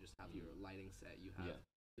anything there. You just have your lighting set, you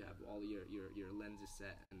have all your lenses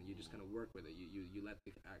set, and you just kind of work with it. You let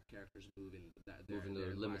the characters move in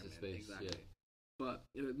their limited space. Exactly. But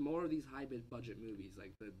more of these high budget movies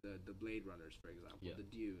like the Blade Runners, for example, the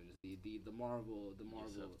Dunes, the Marvel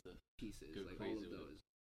pieces, like all of those.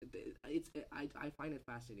 I find it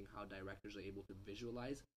fascinating how directors are able to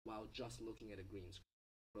visualize while just looking at a green screen.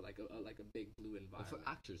 For like a big blue environment. And for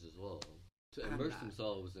actors as well, to immerse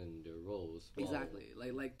themselves in their roles. Exactly.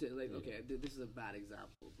 Okay, this is a bad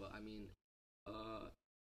example, but I mean,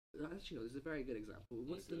 actually no, this is a very good example.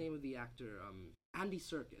 What's the name of the actor? Andy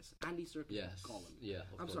Serkis. Andy Serkis as Gollum. Yeah.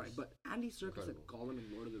 I'm sorry, but Andy Serkis as Gollum in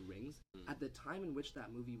Lord of the Rings. At the time in which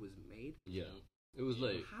that movie was made. Yeah. It was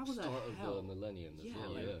like start of the millennium as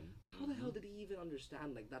well. How the hell did he even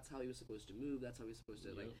understand? Like that's how he was supposed to move. That's how he was supposed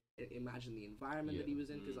to like imagine the environment that he was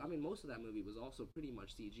in. Because I mean, most of that movie was also pretty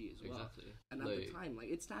much CG as well. Exactly. And at the time, like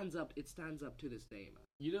it stands up to this day, man.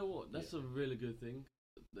 You know what? That's a really good thing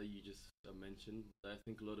that you just mentioned. That I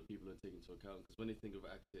think a lot of people don't take into account, because when they think of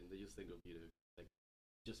acting, they just think of like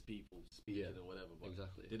just people speaking or whatever. But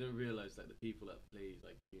they don't realize that the people that play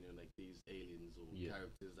like like these aliens or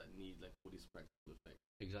characters that need like all these practical effects.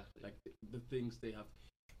 Exactly. Like the things they have.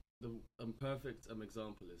 The perfect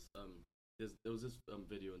example is there was this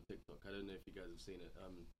video on TikTok. I don't know if you guys have seen it.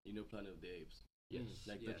 Planet of the Apes. Yes.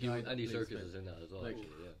 Like the guy Andy Serkis is in that as well. Like,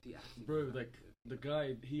 bro, like the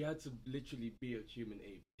guy, he had to literally be a human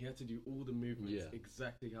ape. He had to do all the movements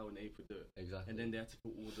exactly how an ape would do it. Exactly. And then they had to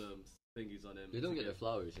put all the thingies on him. They don't get their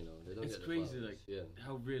flowers, They don't. It's get crazy, flowers. like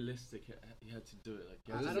how realistic he had to do it. Like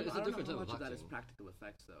I don't know how much of that is practical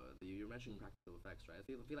effects, though. You mentioned practical effects, right? I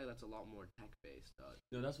feel like that's a lot more tech based.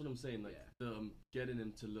 No, that's what I'm saying. Like getting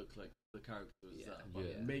him to look like the characters,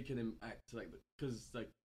 making him act like because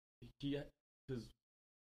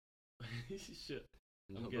shit.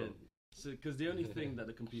 I'm good. So because the only thing that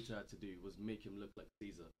the computer had to do was make him look like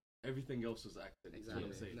Caesar. Everything else was acting.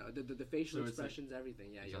 Exactly. No, the facial expressions,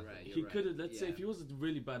 everything. Yeah, you're right. He could have. Let's say if he was a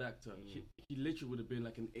really bad actor, he literally would have been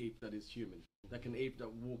like an ape that is human, like an ape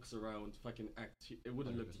that walks around, fucking act. It would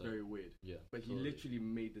have looked very weird. Yeah. But he literally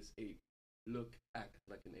made this ape act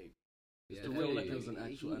like an ape. Yeah, like it was an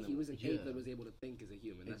actual animal. He was an ape that was able to think as a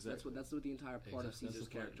human. That's what the entire part of Caesar's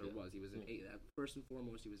character was. He was an ape. First and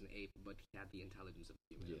foremost, he was an ape, but he had the intelligence of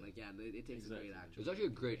a human. It takes a great actor. It's actually a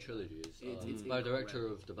great trilogy. It's by director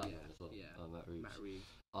of the Batman as well, Matt Reeves.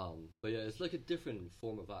 But it's like a different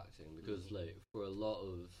form of acting, because like for a lot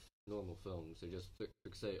of normal films, they just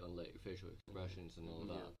fixate on like facial expressions and all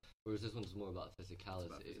that. Whereas this one's more about physicality.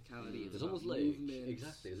 It's about physicality. It's almost like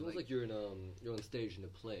exactly. It's almost like you're on stage in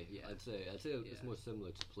a play. Yeah. I'd say it's more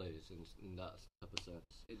similar to plays in that type of sense.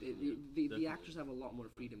 The actors have a lot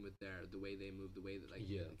more freedom with the way they move, the way that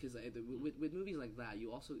because with movies like that,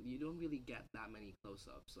 you don't really get that many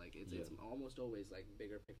close-ups. Like it's almost always like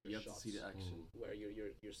bigger picture you shots. You have to see the action where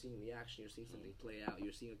you're seeing the action, you're seeing something play out,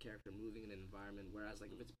 you're seeing a character moving in an environment. Whereas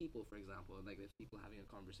like if it's people, for example, like if people having a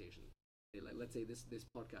conversation. Like, let's say this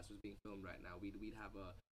podcast was being filmed right now. We'd have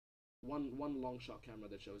a one long shot camera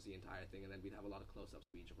that shows the entire thing, and then we'd have a lot of close-ups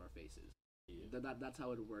to each of our faces. Yeah. That's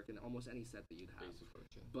how it would work in almost any set that you'd have. Basically.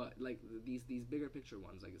 But like these bigger picture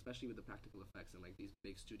ones, like especially with the practical effects and like these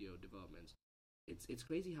big studio developments, it's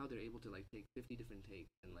crazy how they're able to like take 50 different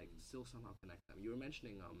takes and like still somehow connect them. You were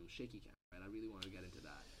mentioning shaky cam, right? I really wanted to get into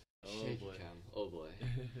that. Shaky cam. Oh boy.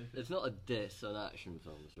 It's not a diss on action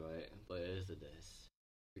films, right? But it is a diss.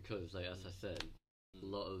 Because, like as I said, a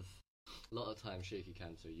lot of times shaky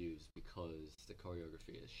cams are used because the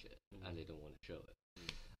choreography is shit and they don't want to show it.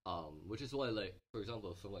 Which is why, like for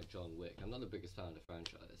example, from like John Wick, I'm not the biggest fan of the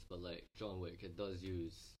franchise, but like John Wick, it does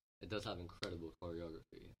have incredible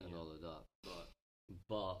choreography and all of that.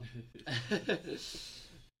 But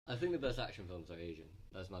I think the best action films are Asian.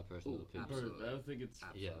 That's my personal opinion. Absolutely. I don't think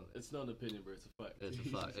it's not an opinion, but it's a fact. It's a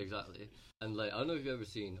fact, exactly. And like I don't know if you've ever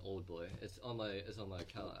seen Old Boy. It's on my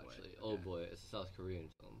account actually. Old Boy. It's a South Korean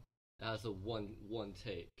film. It has a one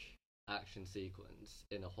take action sequence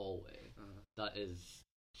in a hallway that is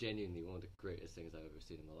genuinely one of the greatest things I've ever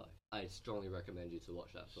seen in my life. I strongly recommend you to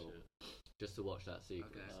watch that film. Just to watch that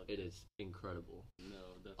sequence. Okay. It is incredible.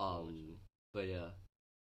 No, definitely. But yeah.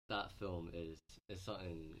 That film is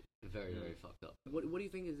something very very fucked up. What do you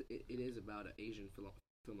think it is about an Asian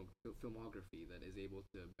filmography that is able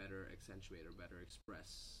to better accentuate or better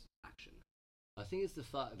express action? I think it's the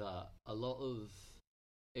fact that a lot of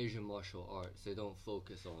Asian martial arts, they don't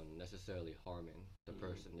focus on necessarily harming the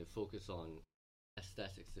person. They focus on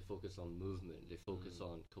aesthetics. They focus on movement. They focus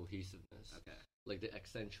on cohesiveness. Okay. Like they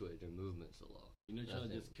accentuate their movements a lot. You're not trying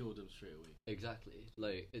to just kill them straight away. Exactly.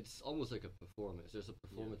 Like it's almost like a performance. There's a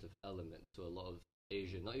performative element to a lot of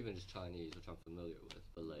Asian, not even just Chinese, which I'm familiar with,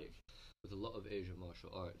 but like with a lot of Asian martial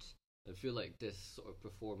arts. I feel like this sort of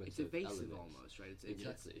performative it's evasive element, almost, right?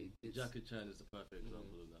 Exactly. Jackie Chan is the perfect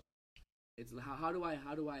example of that. It's how do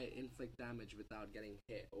I inflict damage without getting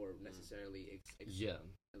hit or necessarily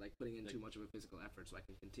like putting in too much of a physical effort so I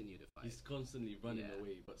can continue to fight. He's constantly running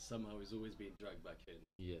away, but somehow he's always being dragged back in.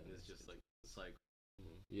 Yeah, and it's just like a cycle.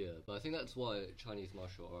 Yeah, but I think that's why Chinese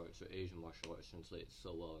martial arts or Asian martial arts translates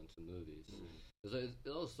so well into movies. Because it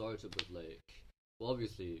all started with like, well,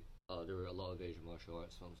 obviously there were a lot of Asian martial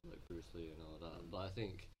arts films like Bruce Lee and all that, but I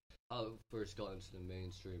think how it first got into the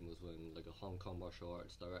mainstream was when like a Hong Kong martial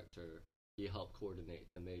arts director, he helped coordinate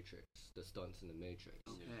the Matrix, the stunts in the Matrix.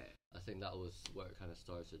 Okay. I think that was where it kind of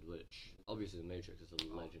started, which obviously the Matrix is a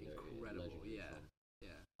legendary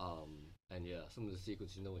film. And yeah, some of the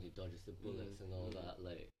sequences, you know, when he dodges the bullets and all that,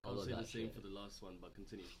 like I'll all say of the that same shit. for the last one, but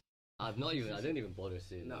continue. I didn't even bother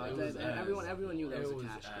seeing no, it. Everyone knew that was a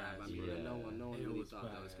cash grab. I mean, no one really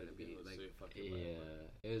thought that was going to be like.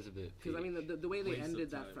 It was a bit. Because I mean, the way they ended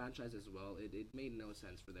that franchise as well, it made no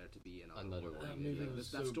sense for there to be another one.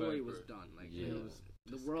 That story was done. Like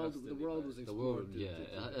the world was explored.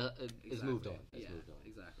 It's moved on.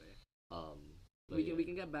 Exactly. We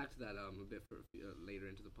can get back to that a bit later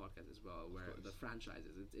into the podcast as well, where the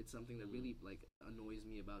franchises. It's something that really like annoys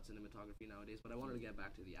me about cinematography nowadays. But I wanted to get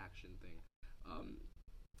back to the action thing.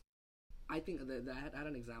 I think that I had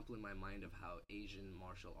an example in my mind of how Asian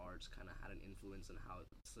martial arts kind of had an influence on how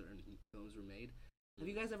certain films were made. Have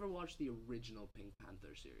you guys ever watched the original Pink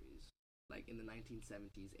Panther series? Like in the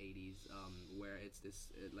 1970s, 80s, where it's this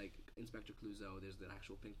like Inspector Clouseau. There's the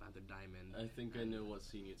actual Pink Panther diamond. I think I know what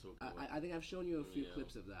scene you're talking about. I think I've shown you a few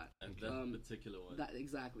clips of that. And that particular one.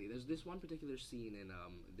 Exactly. There's this one particular scene in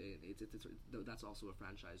that's also a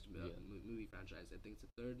franchise movie franchise. I think it's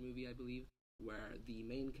the third movie, I believe, where the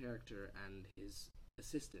main character and his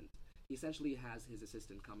assistant. He essentially has his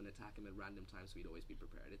assistant come and attack him at random times, so he'd always be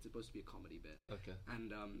prepared. It's supposed to be a comedy bit. Okay.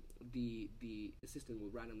 And the assistant will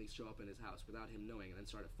randomly show up in his house without him knowing and then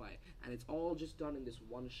start a fight. And it's all just done in this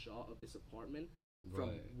one shot of this apartment from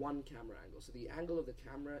one camera angle. So the angle of the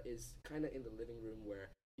camera is kind of in the living room where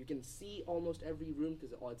you can see almost every room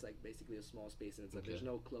because it's like basically a small space and it's like there's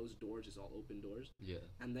no closed doors, it's all open doors. Yeah.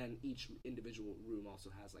 And then each individual room also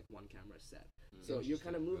has like one camera set. So you're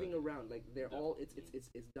kind of moving around, like they're all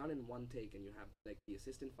it's done in one take, and you have like the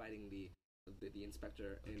assistant fighting the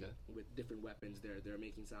inspector with different weapons. They're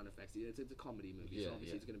making sound effects. It's a comedy movie, so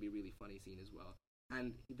obviously it's going to be a really funny scene as well.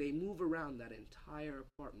 and they move around that entire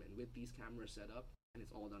apartment with these cameras set up, and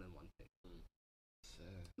it's all done in one take.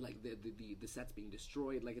 Like the set's being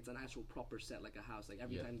destroyed, like it's an actual proper set, like a house. Like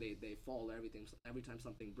every time they fall, every time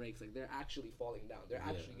something breaks, like they're actually falling down, they're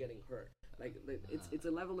actually getting hurt. Like it's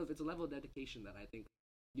a level of dedication that I think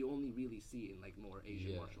you only really see in like more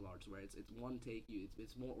Asian martial arts, where it's one take,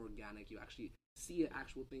 it's more organic. You actually see an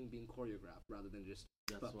actual thing being choreographed rather than just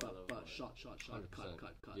shot,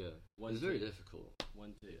 cut. Yeah, it's very difficult.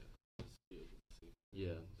 One take.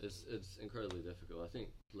 Yeah, it's incredibly difficult. I think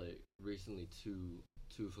like recently two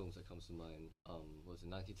films that comes to mind. Was it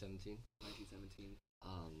 1917?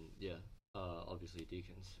 1917. Obviously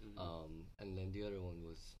Deacons. And then the other one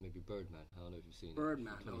was maybe Birdman. I don't know if you've seen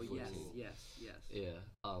Birdman. it. Oh yes. Yeah.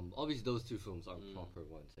 Obviously those two films aren't proper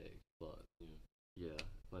one take, but yeah,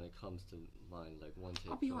 when it comes to mine, like one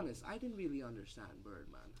take. I'll be honest, I didn't really understand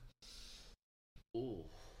Birdman. Oh.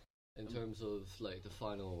 In terms of like the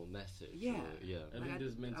final message, I think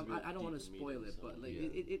there's meant to be I don't want to spoil it, but like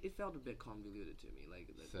it felt a bit convoluted to me. Like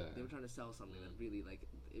they were trying to sell something that really like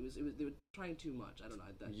it was they were trying too much. I don't know.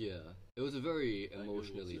 It was a very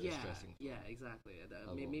emotionally distressing. Yeah, exactly.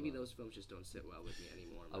 Maybe those films just don't sit well with me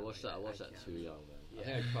anymore. I watched that too young, man. I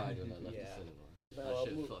think I cried when I left the cinema.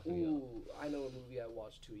 I know a movie I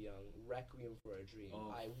watched too young. Requiem for a Dream.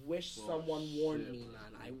 I wish someone warned me,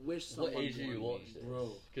 man. I wish someone warned me. What age did you watch it?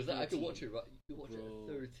 Bro. Because I could watch it. You watch it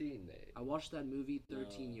at 13, mate. I watched that movie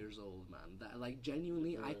 13 years old, man. That like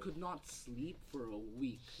genuinely, I could not sleep for a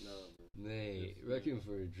week. No, mate. Requiem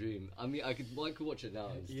for a Dream. I mean, I could watch it now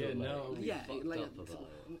and still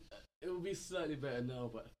it would be slightly better now,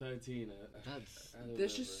 but 13.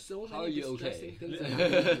 There's just so many distressing things. I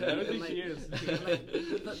don't think she is.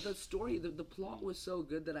 The story, the plot was so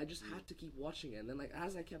good that I just had to keep watching it. And then, like,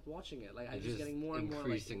 as I kept watching it, like, I was just getting more and more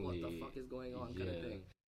like, what the fuck is going on, kind of thing.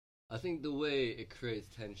 I think the way it creates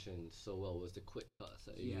tension so well was the quick cuts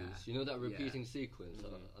that it used. You know that repeating sequence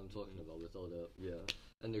I'm talking about with all the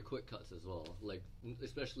and the quick cuts as well. Like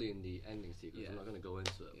especially in the ending sequence. I'm not gonna go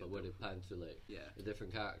into it, but where they pan to like the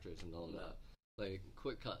different characters and all that. Like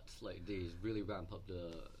quick cuts like these really ramp up the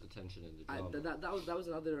tension and the drama. That was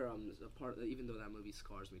another part. Even though that movie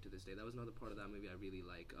scars me to this day, that was another part of that movie I really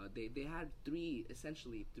like. They had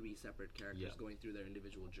essentially three separate characters going through their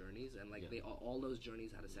individual journeys, and like all those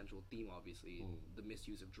journeys had a central theme. Obviously, the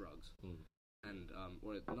misuse of drugs, and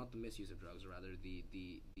or not the misuse of drugs, rather the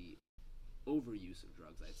overuse of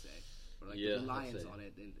drugs, I'd say. Or like the reliance on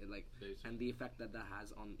it, and the effect that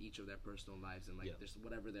has on each of their personal lives, and like there's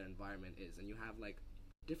whatever their environment is, and you have like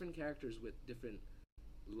different characters with different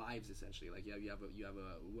lives essentially. Like you have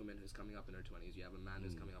a woman who's coming up in her 20s, you have a man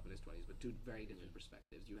who's coming up in his 20s, but two very different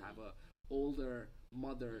perspectives. You have a older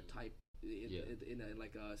mother type in a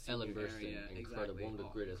like a senior area, incredible, one of the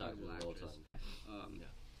greatest actors of all time.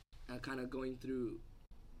 And kind of going through.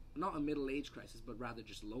 Not a middle-age crisis, but rather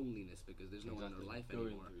just loneliness because there's no one in her life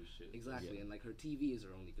anymore. And like her TV is her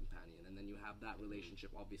only companion, and then you have that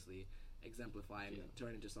relationship obviously exemplify and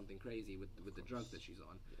turn into something crazy with the drugs that she's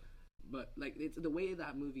on. But like it's the way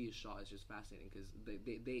that movie is shot is just fascinating because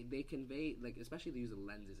they convey, like, especially the use of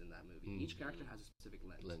lenses in that movie. Each character has a specific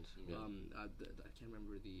lens. I can't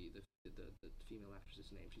remember the female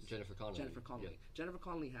actress's name. She's Jennifer Connelly. Jennifer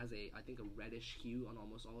Connelly has I think a reddish hue on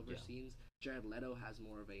almost all of her scenes. Jared Leto has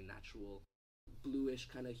more of a natural bluish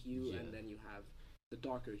kind of hue, and then you have the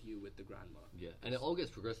darker hue with the grandma. And it all gets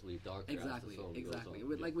progressively darker. Exactly.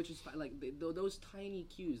 With like, which is like those tiny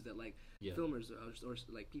cues that like filmers or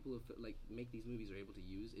like people who like make these movies are able to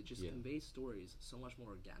use. It just conveys stories so much more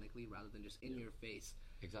organically rather than just in your face.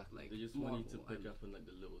 Exactly. Like, they just want you to pick up on like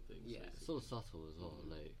the little things. It's so subtle as well.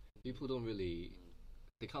 Like people don't really.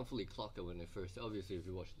 They can't fully clock it when they first. Obviously, if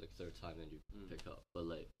you watch it like third time, then you pick up. But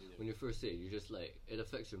like when you first see it, you just like it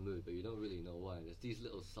affects your mood, but you don't really know why. And it's these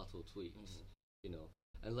little subtle tweaks, you know.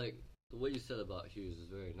 And like the way you said about hues is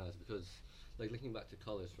very nice because, like looking back to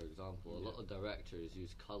colors, for example, a lot of directors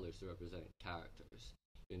use colors to represent characters.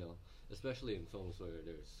 You know, especially in films where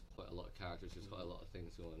there's quite a lot of characters, there's quite a lot of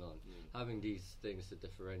things going on. Having these things to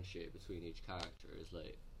differentiate between each character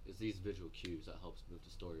is these visual cues that helps move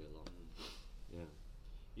the story along.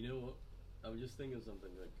 You know what? I was just thinking of something,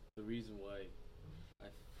 like the reason why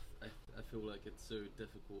I feel like it's so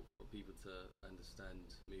difficult for people to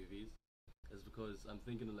understand movies is because I'm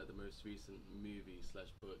thinking of like the most recent movie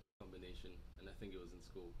 / book combination, and I think it was in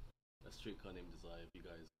school. A Streetcar Named Desire. If you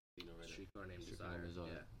guys seen already. Streetcar Named Desire.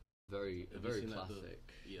 Very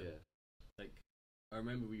classic. Like I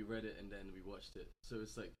remember we read it and then we watched it. So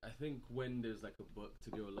it's like I think when there's like a book to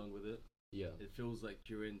go along with it. It feels like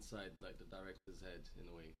you're inside like the director's head in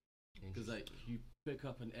a way. because like you pick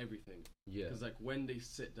up on everything. Yeah. Because like when they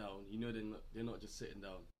sit down, you know they're not just sitting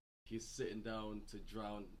down. He's sitting down to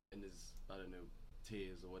drown in his, I don't know,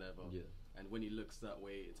 tears or whatever. Yeah. And when he looks that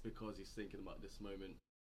way, it's because he's thinking about this moment.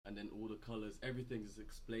 And then all the colors, everything is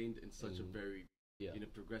explained in such a very,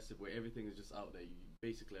 progressive way. Everything is just out there. You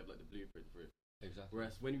basically have like the blueprint for it. Exactly.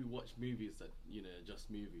 Whereas when we watch movies that, just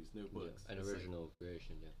movies, no books. An original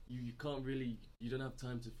creation, You can't really, you don't have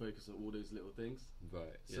time to focus on all those little things.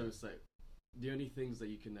 Right. So it's like, the only things that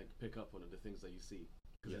you can like pick up on are the things that you see.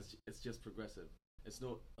 Because it's just progressive. It's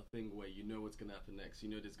not a thing where you know what's going to happen next. You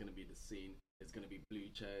know there's going to be the scene, there's going to be blue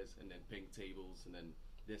chairs, and then pink tables, and then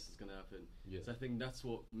this is going to happen. Yeah. So I think that's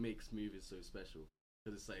what makes movies so special.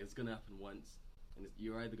 Because it's like, it's going to happen once, and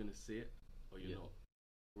you're either going to see it, or you're not.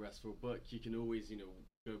 Whereas for a book, you can always,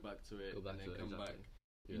 go back to it, and then come back.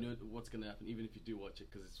 You know what's going to happen, even if you do watch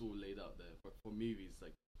it, because it's all laid out there. But for movies,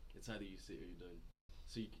 like, it's either you see it or you don't.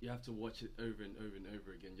 So you have to watch it over and over and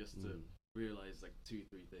over again just to realize, like,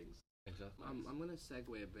 2-3 things. Exactly. I'm going to segue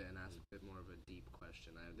a bit and ask a bit more of a deep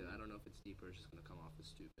question. I don't know if it's deep or it's just going to come off as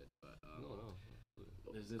stupid, but... No.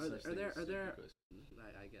 Are there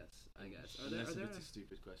I guess. Unless it's a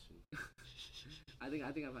stupid question. I think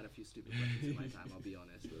I've had a few stupid questions in my time, I'll be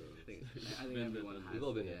honest. I think everyone has. We've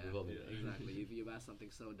all been there. Exactly. If you've asked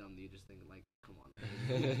something so dumb that you just think, like, come on.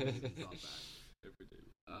 It's all bad. Every day.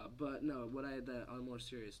 But no, on a more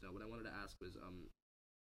serious note, what I wanted to ask was,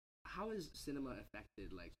 how has cinema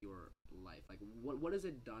affected like your life? Like, what has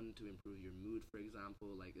it done to improve your mood, for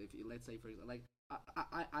example? Like, if let's say, for example, like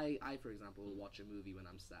I for example will watch a movie when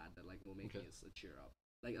I'm sad that like will make me cheer up.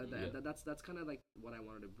 Like that's kind of like what I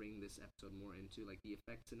wanted to bring this episode more into, like the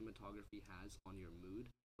effect cinematography has on your mood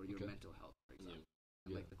or your mental health, for example,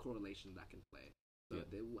 and like the correlation that can play. So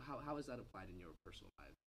how is that applied in your personal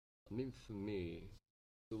life? I mean, for me,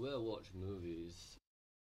 the way I watch movies,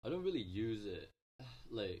 I don't really use it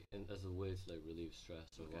like as a way to like relieve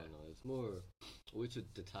stress or whatnot. It's more a way to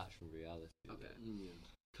detach from reality.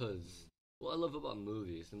 Because what I love about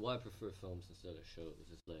movies and why I prefer films instead of shows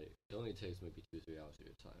is like it only takes maybe 2-3 hours of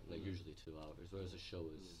your time, like usually 2 hours, whereas a show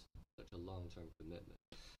is such a long-term commitment.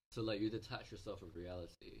 So like you detach yourself from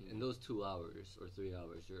reality. In those 2 hours or 3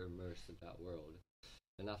 hours, you're immersed in that world.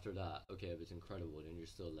 And after that, okay, if it's incredible, then you're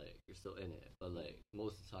still in it. But like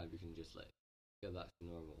most of the time, you can just like get back to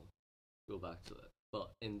normal, go back to it.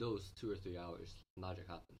 But in those 2 or 3 hours, magic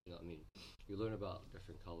happens. You know what I mean? You learn about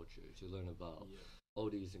different cultures. You learn about all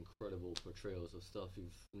these incredible portrayals of stuff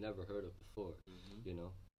you've never heard of before. You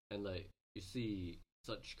know, and like you see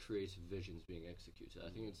such creative visions being executed.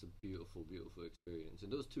 I think it's a beautiful, beautiful experience. In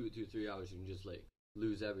those 2 to 3 hours, you can just like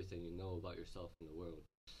lose everything you know about yourself in the world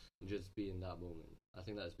and just be in that moment. I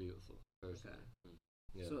think that's beautiful, personally. Okay.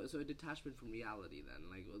 Yeah. So a detachment from reality then,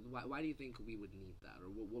 like why do you think we would need that,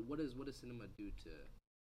 or what does cinema do to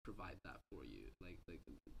provide that for you? Like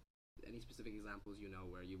any specific examples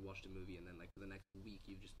where you watched a movie and then like for the next week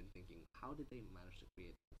you've just been thinking, how did they manage to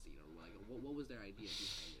create that scene, or like what was their idea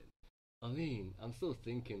behind it? I mean, I'm still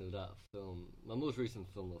thinking of that film. My most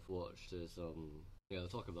recent film I've watched is I'll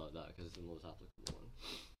talk about that because it's the most applicable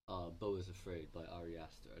one. Beau is Afraid by Ari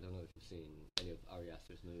Aster. I don't know if you've seen any of Ari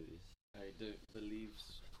Aster's movies. I don't believe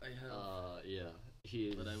I have. Yeah, he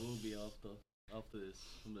is. But I will be after this,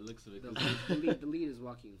 from the looks of it. The lead is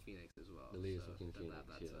Joaquin Phoenix as well. The lead is Joaquin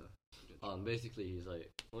Phoenix. Basically, he's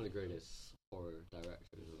like one of the greatest horror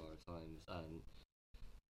directors of our times, and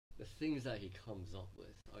the things that he comes up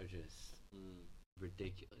with are just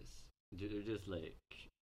ridiculous. They're just like,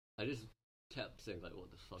 I just kept saying like,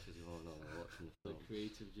 what the fuck is going on while watching the film? The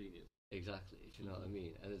creative genius. Exactly. Do you know what I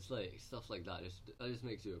mean? And it's like stuff like that. That just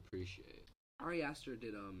makes you appreciate. Ari Aster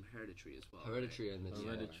did Hereditary as well. Hereditary, right? And Midsommar.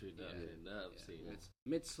 Hereditary, that I've seen.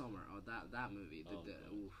 Midsommar. Oh, that movie.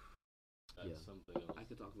 Oof. That's something else. I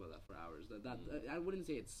could talk about that for hours. I wouldn't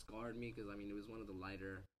say it scarred me because I mean it was one of the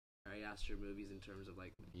lighter Ari Aster movies in terms of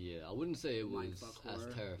like. Yeah, I wouldn't say it was as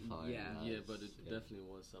terrifying. Yeah, but it definitely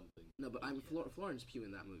was something. No, but I'm Florence Pugh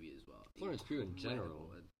in that movie as well. Florence Pugh in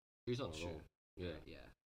general. She's on a roll. Yeah.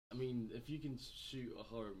 I mean, if you can shoot a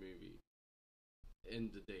horror movie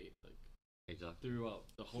in the day, like throughout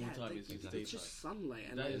the whole time, it's just sunlight,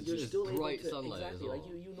 and that is you're just still bright able to, sunlight exactly, as well. Like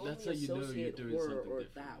you normally that's how you know you're doing horror something or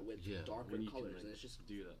different. that with darker when you colors, can, and it's just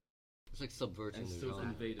do that. It's like subverting and the still genre.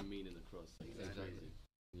 convey the meaning across. Like, exactly.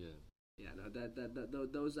 Yeah. Yeah, no,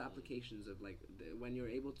 those applications of like when you're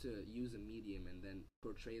able to use a medium and then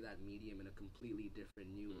portray that medium in a completely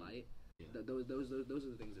different new light. Yeah. Those are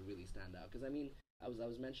the things that really stand out. Because I mean, I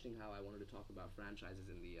was mentioning how I wanted to talk about franchises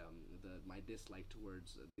and my dislike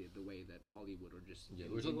towards the way that Hollywood or just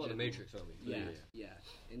we're talking about the Matrix, aren't we? Yeah.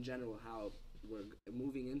 In general, how we're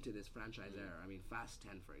moving into this franchise era. I mean, Fast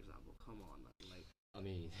 10, for example. Come on, like. I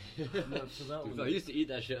mean, No, for that one, I used to eat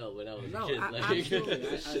that shit up when I was a kid. Absolutely.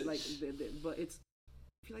 I like, but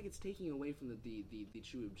I feel like it's taking away from the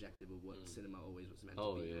true objective of what cinema always was meant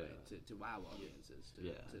to be, right? To wow audiences,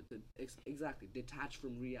 to exactly detach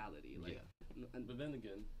from reality. Like, but then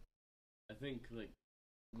again, I think like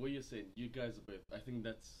what you're saying, you guys are both. I think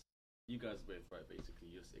you guys are both right. Basically,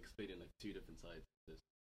 you're just explaining like two different sides of this.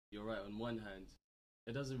 You're right. On one hand,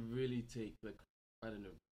 it doesn't really take like I don't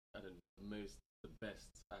know, the best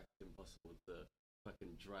acting possible to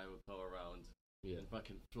fucking drive a car around. And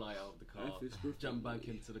fucking fly out of the car, jump back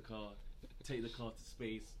into the car, take the car to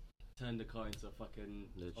space, turn the car into a fucking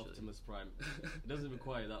Optimus Prime. It doesn't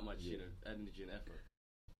require that much, energy and effort.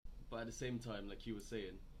 But at the same time, like you were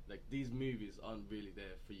saying, like these movies aren't really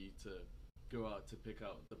there for you to go out to pick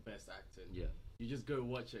out the best acting. You just go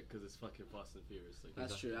watch it because it's fucking Fast and Furious. Like,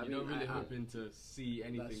 that's true. You're not really hoping to see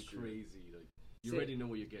anything crazy. Like you already know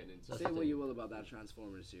what you're getting into. Say what you will about that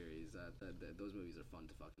Transformers series. Those movies are fun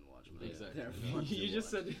to fucking watch. Man. Exactly. They're fun you to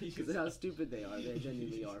just watch. said because how stupid they are. They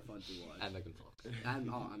genuinely are fun to watch. And Megan Fox.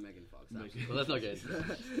 I'm Megan Fox. Well, let's not get into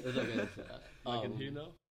that. Megan who now?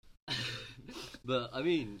 But I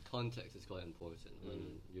mean, context is quite important when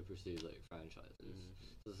you pursue like franchises.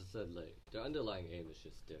 As I said, like their underlying aim is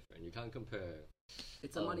just different. You can't compare.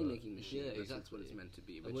 It's a money making machine. Yeah, exactly. That's what it's meant to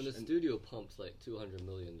be. And when a studio pumps like $200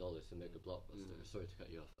 million to make a blockbuster, sorry to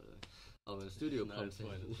cut you off, by the way. When a studio pumps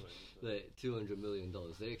like $200 million,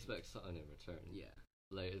 they expect something in return. Yeah.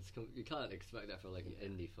 Like you can't expect that for like an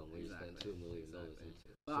indie film where you spend $2 million into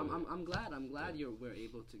it. But I'm glad we're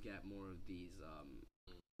able to get more of these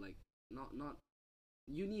like not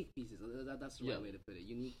unique pieces. That's the right way to put it.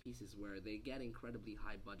 Unique pieces where they get incredibly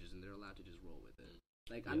high budgets and they're allowed to just roll with it.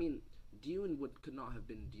 Like I mean, Dune could not have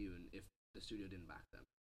been Dune if the studio didn't back them.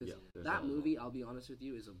 That movie, I'll be honest with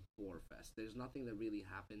you, is a bore fest. There's nothing that really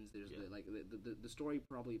happens. There's the story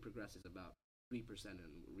probably progresses about 3%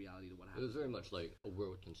 in reality to what happens. It was very much like a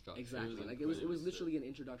world construction. Exactly. Like it was literally an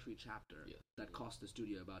introductory chapter that cost the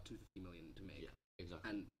studio about $250 million to make. Yeah, exactly.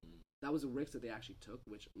 And that was a risk that they actually took,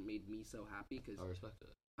 which made me so happy because I respect it.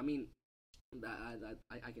 I mean,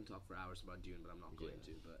 I can talk for hours about Dune, but I'm not going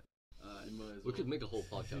to. But we could make a whole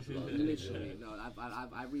podcast about it. Literally, no.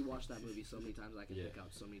 I've rewatched that movie so many times I can pick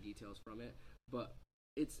out so many details from it. But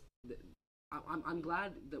I'm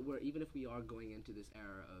glad that even if we are going into this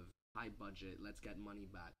era of high budget, let's get money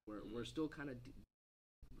back, we're still kind of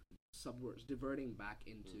diverting back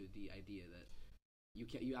into the idea that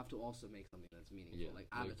you have to also make something that's meaningful, like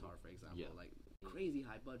Avatar, for example, like crazy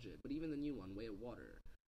high budget, but even the new one, Way of Water,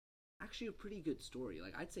 actually a pretty good story.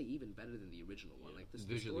 Like I'd say even better than the original one. Like the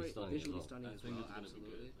visually story, stunning as well.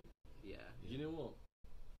 Absolutely. Yeah. You know what?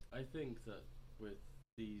 I think that with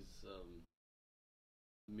these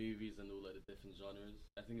movies and all like the different genres,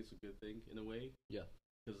 I think it's a good thing in a way. Yeah.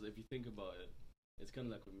 Because if you think about it, it's kind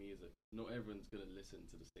of like with music. Not everyone's gonna listen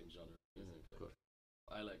to the same genre. Of course.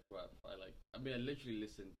 I like rap. I literally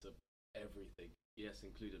listen to everything. Yes,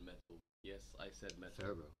 including metal. Yes, I said metal.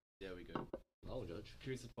 Fair, bro. There we go. I'll judge.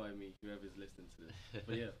 Crucify me, whoever's listening to this.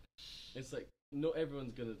 But yeah, it's like not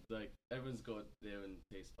everyone's gonna like. Everyone's got their own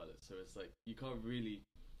taste palette, so it's like you can't really.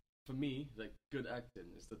 For me, like good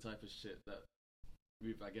acting is the type of shit that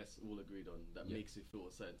we've, I guess, all agreed on that makes you feel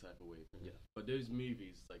a certain type of way. Yeah. But those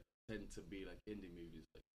movies like tend to be like indie movies,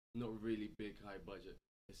 like not really big, high budget.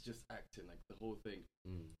 It's just acting, like the whole thing.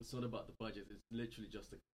 It's not about the budget. It's literally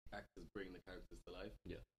just the actors bringing the characters to life.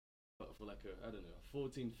 Yeah. But for like a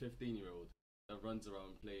 14, 15-year-old that runs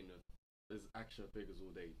around playing there's action figures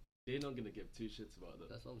all day, they're not gonna give two shits about them.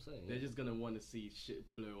 That's what I'm saying. They're just gonna want to see shit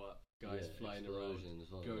blow up, guys flying around,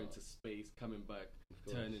 going to space, coming back,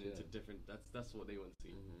 turning into different. That's what they want to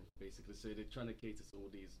see, basically. So they're trying to cater to all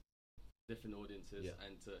these different audiences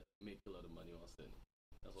and to make a lot of money whilst in.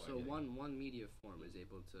 So one media form is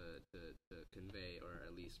able to convey or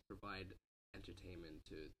at least provide entertainment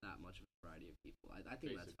to that much of a variety of people. I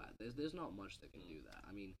think that's bad. There's not much that can do that.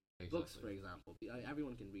 I mean, books, for example,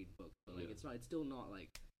 everyone can read books, but like it's still not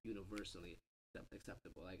like universally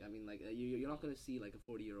acceptable. Like I mean, like you're not gonna see like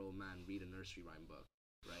a 40-year-old man read a nursery rhyme book,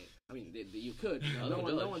 right? I mean, you could.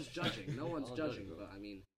 No one's judging. No one's judging. But I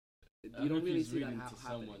mean, you don't really see that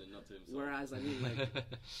happen. Whereas I mean, like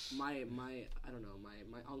my I don't know,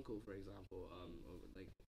 my uncle, for example, like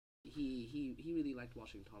he really liked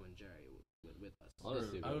watching Tom and Jerry with us.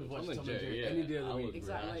 Honestly, I would watch Tom and Jerry any day of the week.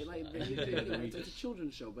 Exactly, it's a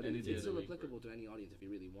children's show, but it's still applicable to any audience if you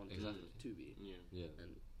really want to be. Yeah.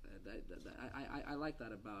 And I like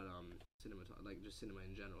that about cinema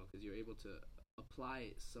in general, because you're able to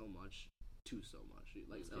apply so much to so much.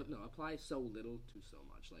 Like apply so little to so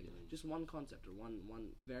much. Like just one concept or one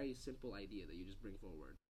very simple idea that you just bring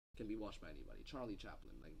forward can be watched by anybody. Charlie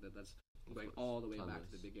Chaplin, like that's going all the way back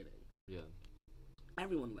to the beginning. Yeah.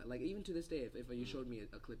 Everyone, like even to this day, if you showed me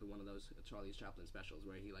a clip of one of those Charlie Chaplin specials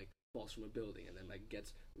where he like falls from a building and then like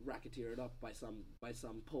gets racketeered up by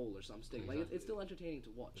some pole or some stick, like it's still entertaining to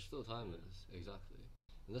watch. It's still timeless, exactly.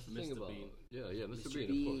 And that's the thing Mr. about Bean. Mr.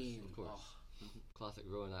 Bean, of course. Classic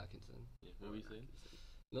Rowan Atkinson. Yeah, what were you saying?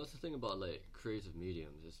 No, that's the thing about like creative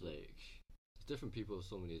mediums. It's like it's different people have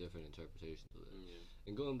so many different interpretations of it.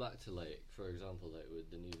 And going back to like, for example, like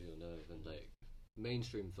with Denis Villeneuve and like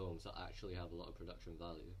mainstream films that actually have a lot of production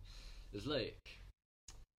value, it's like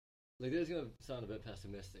this is gonna sound a bit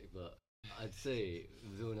pessimistic, but I'd say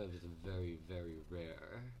Villeneuve is very, very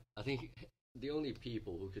rare. I think the only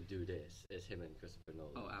people who could do this is him and Christopher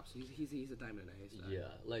Nolan. Oh, absolutely. He's a diamond in a haystack.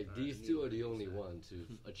 Yeah, like these two are the only ones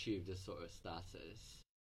who've achieved this sort of status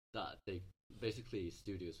that they basically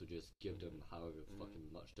studios would just give them however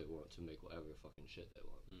fucking much they want to make whatever fucking shit they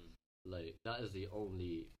want. Like that is the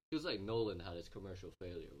only. Because like Nolan had his commercial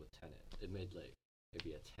failure with Tenet. It made like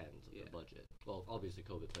maybe a tenth of the budget. Well, obviously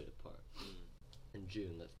COVID played a part. In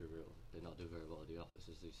June, let's be real, did not do very well at the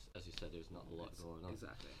office. As you said, there's not a lot going on.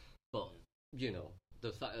 Exactly. But you know,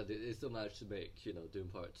 the fact that they still managed to make, Dune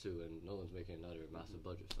Part 2 and no one's making another massive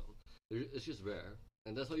budget film. It's just rare.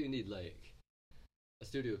 And that's why you need, like, a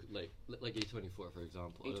studio like A24, for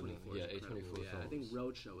example. A24 A24 films. I think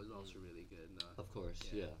Roadshow is also really good. Of course,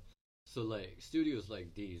 yeah. So, like, studios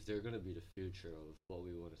like these, they're going to be the future of what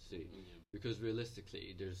we want to see. Because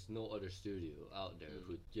realistically, there's no other studio out there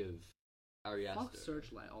who'd give Ari Aster... Fox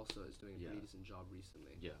Searchlight also is doing a pretty decent job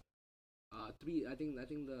recently. Yeah. To be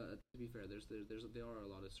fair, there are a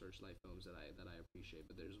lot of Searchlight films that I appreciate,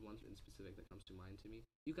 but there's one in specific that comes to mind to me.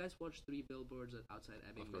 You guys watch Three Billboards Outside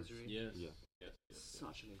Ebbing, Missouri? Yes.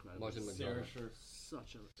 Such an incredible. Martin McDonagh. Sarah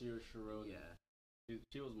Sharon. Yeah.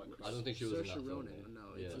 She was my crush. I don't think she was in that Ronan. film.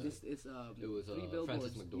 No, yeah. it was Three Billboards.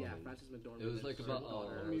 Frances McDormand. Yeah, Frances McDormand. It was like about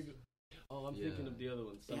I'm thinking of the other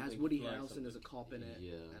one. It has Woody Harrelson as a cop in it.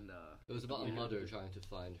 Yeah. And it was about a mother trying to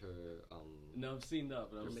find her. No, I've seen that,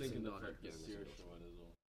 but I was thinking of daughter. the Saoirse one as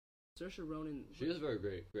well. Saoirse Ronan. She is a very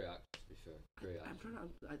great actress, to be fair. Great actress. I'm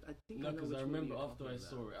trying to. I think. No, because I remember after I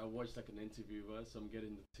saw it, I watched like an interview of her, so I'm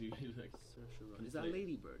getting the two like. Saoirse Ronan. Is that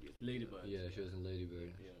Lady Bird? Lady Bird. Yeah, she was in Lady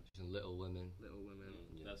Bird. Yeah. She's in Little Women.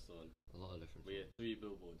 Yeah. That's the one. A lot of different. But yeah, Three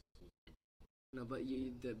Billboards. No, but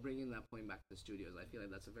bringing that point back to the studios, I feel like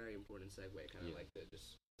that's a very important segue, kind of like to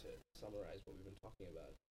summarize what we've been talking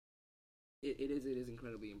about. It is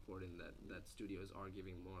incredibly important that studios are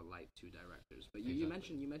giving more light to directors. But you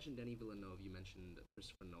mentioned Denis Villeneuve, you mentioned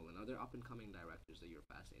Christopher Nolan. Are there up and coming directors that you're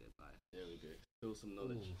fascinated by? There we go. Still some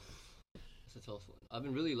knowledge. That's a tough one. I've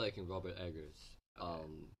been really liking Robert Eggers. Okay.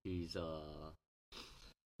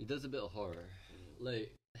 He does a bit of horror,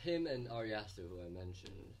 like him and Ari Aster, who I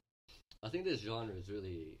mentioned. I think this genre is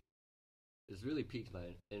really piqued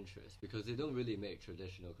my interest because they don't really make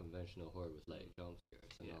traditional conventional horror with like jump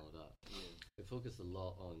scares and all that. They focus a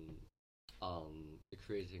lot on the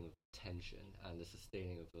creating of tension and the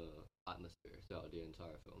sustaining of the atmosphere throughout the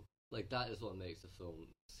entire film. Like that is what makes a film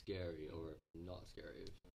scary or not scary.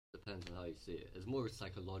 Depends on how you see it. It's more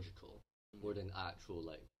psychological more than actual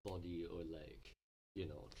like body or like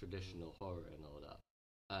traditional horror and all that.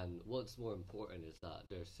 And what's more important is that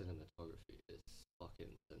their cinematography is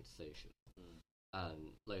fucking sensational.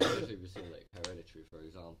 And like especially if you've seen like Hereditary, for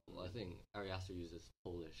example, I think Ari Aster uses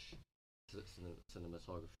Polish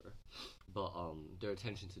cinematographer, but their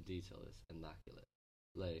attention to detail is immaculate.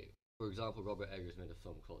 Like for example, Robert Eggers made a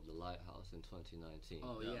film called The Lighthouse in 2019.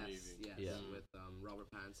 Oh yes, with Robert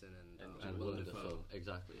Pattinson and Willem Dafoe.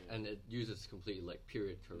 Exactly, and it uses completely like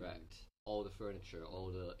period correct. All the furniture,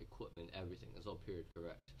 all the equipment, everything is all period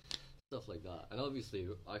correct. Stuff like that. And obviously,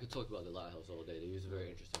 I could talk about The Lighthouse all day. They use a very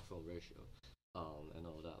interesting film ratio, and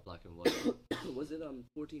all that, black and white. Was it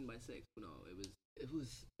 14:6? No, it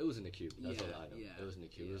was in the cube. That's all I know. Yeah, it was in the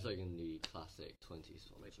cube. It was like in the classic 20s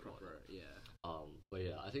film. Like proper, yeah. But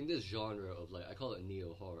yeah, I think this genre of like I call it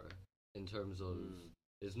neo horror in terms of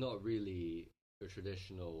it's not really a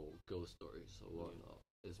traditional ghost stories or whatnot.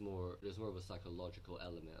 There's more of a psychological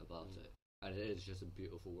element about it, and it is just a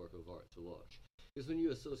beautiful work of art to watch. Because when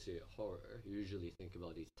you associate horror, you usually think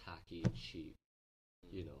about these tacky, cheap,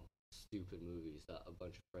 stupid movies that a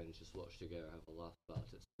bunch of friends just watch together, have a laugh about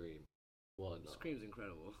it, scream, whatnot. Scream's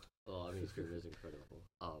incredible. Oh, I mean, Scream is incredible.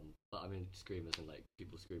 But I mean, Scream isn't like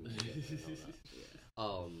people screaming together and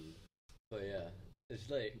all that. But yeah, it's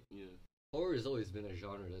like horror has always been a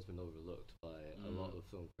genre that's been overlooked by a lot of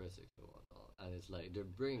film critics and whatnot, and it's like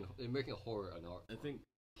they're making horror an art. I think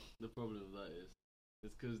the problem with that is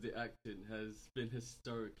it's because the acting has been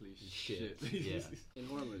historically shit. Yeah. In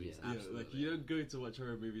horror movies, Yeah, absolutely. like you don't go to watch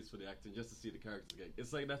horror movies for the acting just to see the characters again.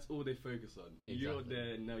 It's like that's all they focus on. Exactly. You're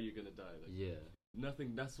there and now you're gonna die. Like, Yeah.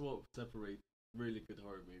 nothing. That's what separates really good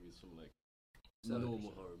horror movies from like So,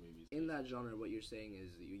 normal horror movies. In that genre, what you're saying is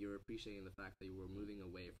you're appreciating the fact that you were moving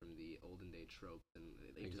away from the olden day trope and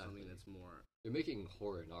into something that's more. They're making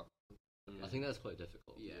horror an art. I think that's quite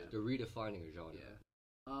difficult. Yeah. They're redefining a genre. Yeah.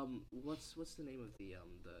 What's the name of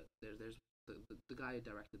there's the guy who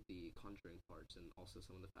directed the Conjuring parts and also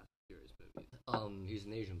some of the Fast and Furious movies. He's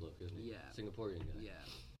an Asian bloke, isn't he? Yeah. Singaporean guy. Yeah.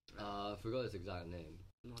 Right. I forgot his exact name.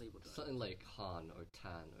 I'm not able to. Something like Han or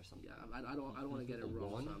Tan or something. Yeah, I don't want to get it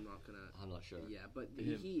wrong, so I'm not gonna. I'm not sure. Yeah, but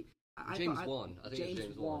James Wan. I think it's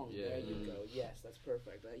James Wan. Yeah. There you go. Yes, that's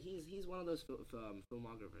perfect. He's one of those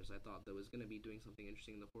filmographers I thought that was going to be doing something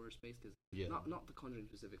interesting in the horror space because not The Conjuring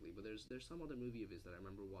specifically, but there's some other movie of his that I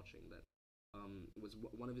remember watching that was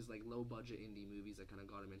one of his like low budget indie movies that kind of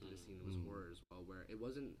got him into the scene. It was horror as well, where it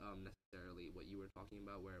wasn't necessarily what you were talking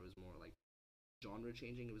about, where it was more like genre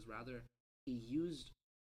changing. It was rather he used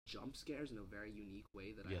jump scares in a very unique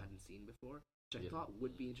way that I hadn't seen before. Which I thought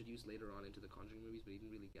would be introduced later on into the Conjuring movies, but he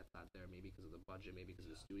didn't really get that there, maybe because of the budget, maybe because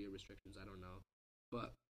of the studio restrictions, I don't know.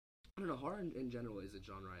 But, I don't know, horror in general is a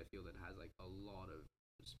genre I feel that has, like, a lot of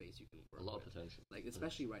space you can work with. A lot of potential. Like,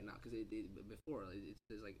 especially right now, because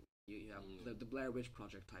there's, like, you have the Blair Witch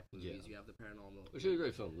Project type movies, you have the paranormal... Which is a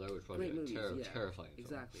great film, Blair Witch Project. Great movies, terrifying film.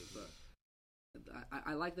 Exactly, but...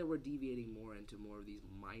 I like that we're deviating more into more of these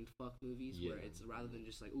mindfuck movies where it's rather than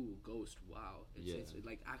just like, ooh, ghost, wow. It's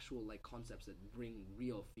like actual like concepts that bring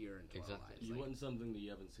real fear into our lives. You like, want something that you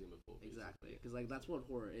haven't seen before. Exactly. Because like that's what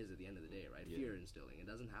horror is at the end of the day, right? Fear instilling. It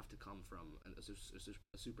doesn't have to come from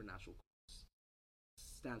a supernatural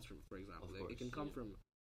stance, for example. It can come from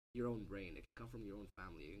your own brain. It can come from your own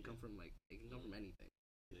family. It can come from from anything.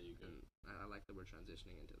 There you go. I like that we're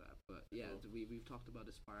transitioning into that. But yeah, we've talked about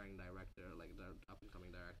aspiring director, like the up and coming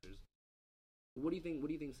directors. What do you think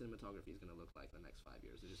cinematography is going to look like in the next 5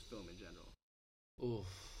 years, or just film in general? Oof,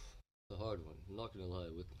 the hard one. I'm not gonna lie,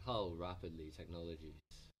 with how rapidly technology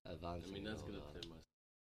is advancing. I mean, that's gonna play much.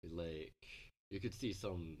 Like, you could see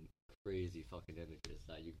some crazy fucking images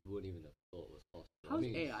that you wouldn't even have thought was possible. How's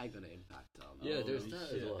AI gonna impact? There's that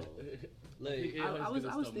as well. Like,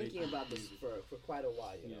 I was thinking about this for quite a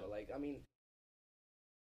while. You know, like I mean,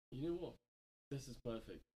 you know what? This is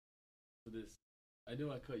perfect for this. I know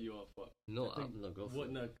I cut you off, but no, go for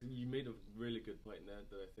it. No, you made a really good point there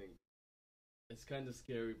that I think it's kind of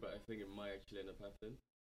scary, but I think it might actually end up happening.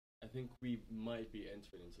 I think we might be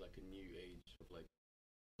entering into like a new age of like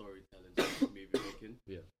storytelling, movie making.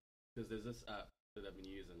 Yeah. Because there's this app that I've been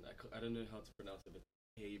using. I don't know how to pronounce it, but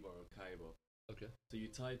Kaiba or Kaiba. Okay. So you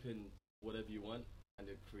type in whatever you want, and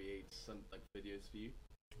it creates some like videos for you.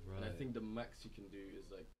 Right. And I think the max you can do is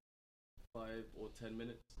like 5 or 10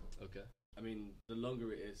 minutes. Okay. I mean, the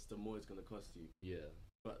longer it is, the more it's gonna cost you. Yeah.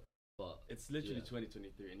 But it's literally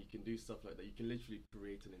 2023, and you can do stuff like that. You can literally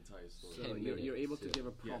create an entire story. So you're able to give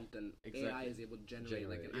a prompt, and exactly. AI is able to generate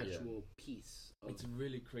like an actual piece. It's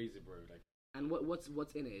really crazy, bro. Like. And what's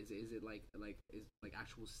in it? Is it like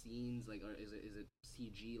actual scenes, like, or is it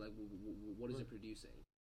CG? Like, what is it producing?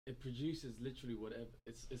 It produces literally whatever.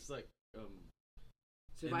 It's like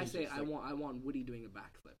So if I say I want Woody doing a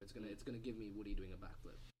backflip, it's gonna give me Woody doing a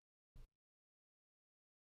backflip.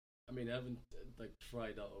 I mean, I haven't like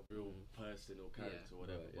tried out a real person or character or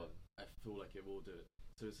whatever, but I feel like it will do it.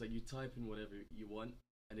 So it's like you type in whatever you want,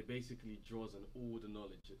 and it basically draws on all the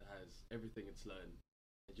knowledge it has, everything it's learned.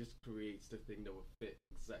 It just creates the thing that will fit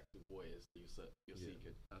exactly what it is that you're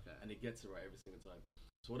seeking. Okay. And it gets it right every single time.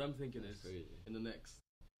 So what I'm thinking is, in the next,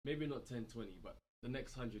 maybe not 10, 20, but the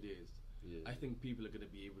next 100 years, I think people are going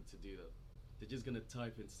to be able to do that. They're just going to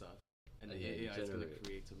type in stuff, and the AI is going to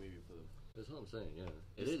create a movie for them. That's what I'm saying, yeah.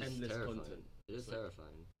 It is endless terrifying. content. It is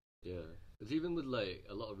terrifying. Yeah. It's even with like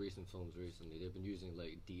a lot of recent films recently, they've been using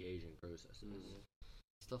like de-aging processes.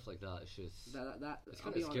 Stuff like that. It's just it's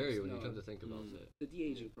kind of scary when you come to think about it. The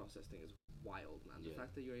de-aging process thing is wild, man. The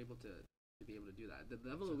fact that you're able to be able to do that, the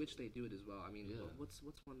level at which they do it as well. I mean, what's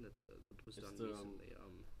one that was done recently?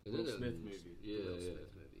 Will Smith movie. Will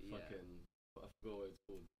Smith movie. Fucking, I forgot what it's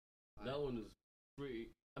called. That one was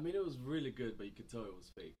pretty. I mean, it was really good, but you could tell it was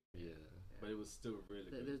fake. Yeah. But it was still really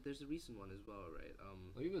good. There's a recent one as well, right?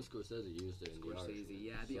 Well, even Scorsese used it in The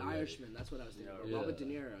Irishman. The Irishman. That's what I was thinking about. Robert De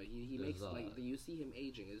Niro. He makes like you see him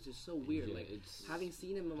aging. It's just so weird. Yeah, like having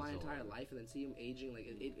seen him in my entire life and then see him aging, like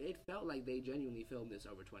it felt like they genuinely filmed this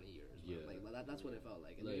over 20 years. Yeah. Like that's what it felt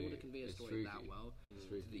like, and they're able to convey a story that well.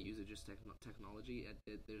 To use it just technology.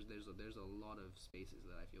 There's a lot of spaces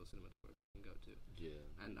that I feel cinematography can go to. Yeah.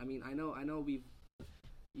 And I mean, I know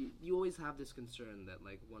you always have this concern that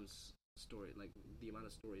like once story, like the amount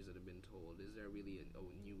of stories that have been told, is there really a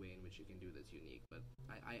new way in which you can do that's unique? But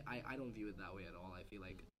I don't view it that way at all. I feel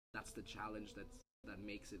like that's the challenge that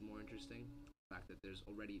makes it more interesting. The fact that there's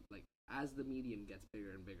already, like, as the medium gets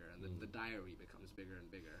bigger and bigger and the diary becomes bigger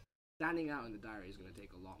and bigger, standing out in the diary is going to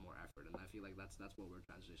take a lot more effort, and I feel like that's what we're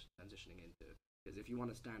transitioning into. Because if you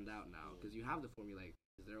want to stand out now, because you have the formulaic,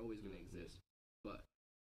 because they're always going to exist, but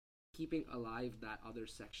keeping alive that other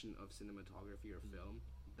section of cinematography or film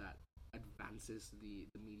that advances the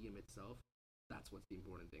medium itself, that's what the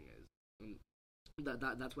important thing is. And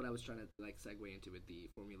that's what I was trying to like segue into with the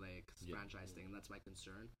formulaic franchise thing, and that's my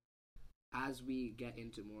concern. As we get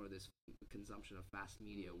into more of this consumption of fast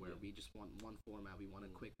media where we just want one format, we want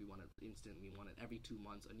it quick, we want it instant, we want it every 2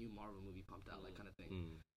 months, a new Marvel movie pumped out, like kind of thing.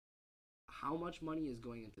 How much money is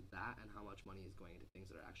going into that, and how much money is going into things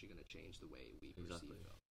that are actually going to change the way we perceive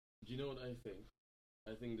film? Do you know what I think?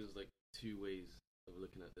 I think there's like 2 ways of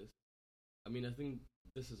looking at this. I mean, I think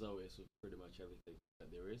this is our way with pretty much everything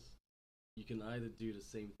that there is. You can either do the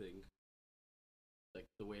same thing, like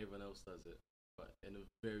the way everyone else does it, but in a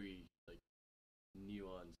very like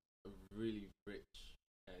nuanced, a really rich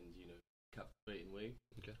and captivating way.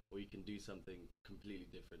 Okay. Or you can do something completely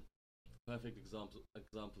different. Perfect examples.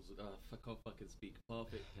 I can't fucking speak.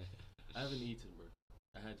 Perfect. I haven't eaten, bro.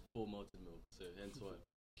 I had 4 malted milk, so hence why.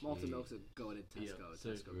 Malted milk's a goated Tesco.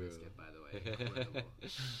 Tesco biscuit, by the way. Incredible.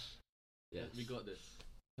 Yes. We got this.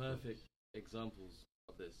 Perfect examples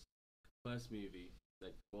of this. First movie,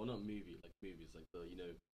 like, well, not movie, like movies, like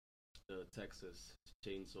the Texas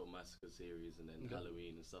Chainsaw Massacre series, and then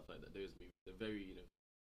Halloween and stuff like that. Those movies, they're very,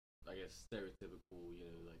 I guess stereotypical,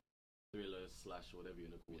 like thriller slash whatever you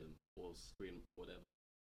want to call them, or screen whatever.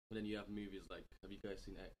 And then you have movies like, have you guys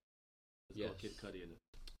seen X? It's got Kid Cudi in it.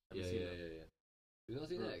 Have you seen that? Yeah. You've not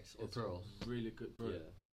seen X or Pearl? Really good, bro.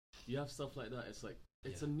 Yeah. You have stuff like that. It's like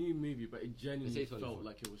it's a new movie, but it genuinely felt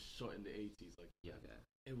like it was shot in the 80s. Like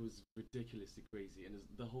it was ridiculously crazy, and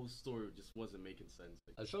the whole story just wasn't making sense.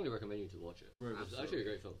 Like, I strongly recommend you to watch it. Bro, it's actually a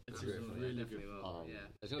great film. It's a really good film.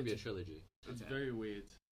 It's gonna be a trilogy. It's very weird.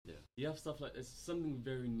 Yeah. You have stuff like it's something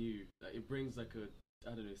very new. Like it brings like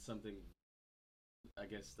something. I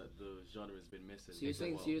guess that the genre has been missing. So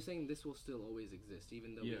you're saying this will still always exist,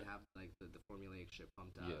 even though we have like the formulaic shit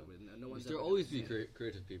pumped out. Yeah. No one's there'll always be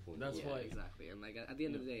creative people. That's why exactly. And like at the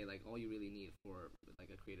end of the day, like all you really need for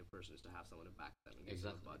like a creative person is to have someone to back them and give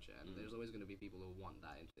them a budget. And there's always going to be people who want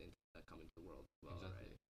that that come into the world as well,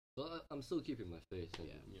 right? But I'm still keeping my faith.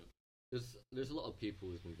 There's a lot of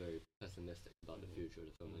people who've been very pessimistic about the future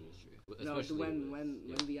of the film industry. No, when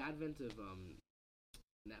the advent of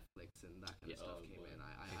Netflix and that kind of stuff came in,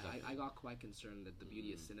 I got quite concerned that the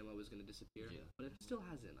beauty of cinema was going to disappear, but it still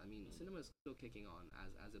hasn't. I mean, cinema is still kicking on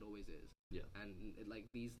as it always is. Yeah. And like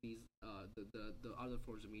these the other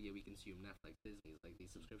forms of media we consume, Netflix, Disney's, like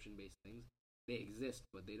these subscription based things, they exist,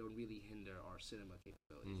 but they don't really hinder our cinema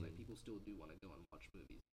capabilities. Like people still do want to go and watch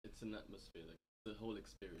movies. It's an atmosphere, like the whole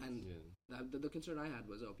experience. And the concern I had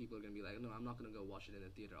was, people are going to be like, no, I'm not going to go watch it in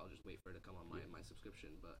the theater. I'll just wait for it to come on my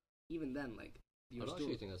subscription. But even then, like. I don't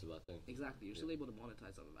actually think that's a bad thing. Exactly, you're still able to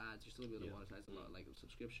monetize some of ads. You're still able to monetize some like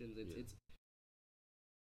subscriptions.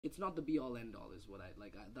 It's not the be all end all. Is what I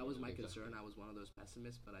like. That was my concern. I was one of those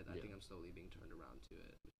pessimists, but I think I'm slowly being turned around to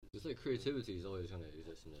it. It's like creativity is always going to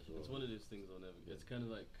exist in this world. It's one of those things I'll never get. It's kind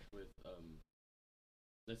of like with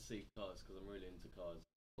let's say cars, because I'm really into cars.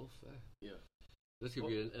 Oh, fair. Yeah. This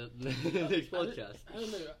could be an next podcast. I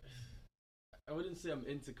don't know. I wouldn't say I'm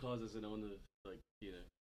into cars as in I want to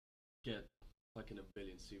get fucking a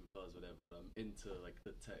billion supercars, whatever. But I'm into like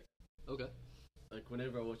the tech. Okay. Like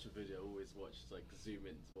whenever I watch a video, I always watch like zoom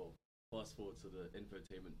in, fast forward to the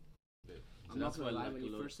infotainment bit. I'm not gonna lie, when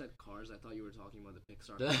you first said cars, I thought you were talking about the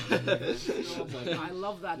Pixar cars. I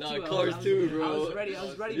love that too. Cars too, bro. I was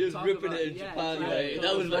ready to talk ripping about it in Japan, right?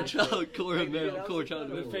 That was my core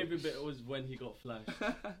childhood. My favourite bit was when he got flashed.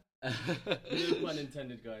 No pun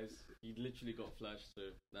intended, guys. He literally got flashed, so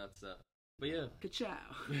that's that. But yeah. Ka-chow.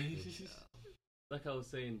 Like I was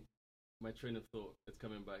saying, my train of thought, it's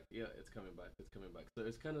coming back. Yeah, it's coming back. So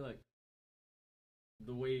it's kind of like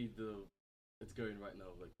the way it's going right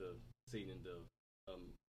now, like the scene in the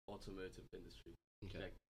automotive industry. Okay.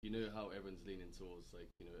 Like you know how everyone's leaning towards like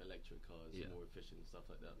electric cars, more efficient and stuff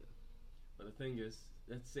like that. Yeah. But the thing is,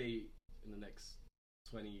 let's say in the next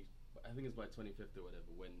 20, I think it's by 2050 or whatever,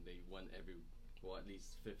 when they want at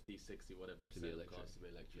least 50, 60, whatever to be electric. Cars to be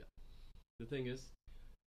electric. Yeah. The thing is,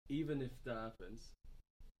 even if that happens,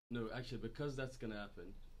 no, actually, because that's gonna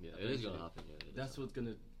happen. Yeah, it is gonna happen. Yeah, that's what's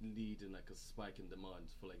gonna lead in like a spike in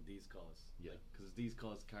demand for like these cars. Yeah, because these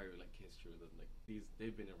cars carry like history with them. Like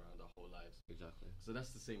they've been around our whole lives. Exactly. So that's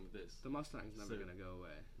the same with this. The Mustang's never gonna go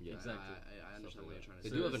away. Yeah, exactly. I understand what you're trying to say.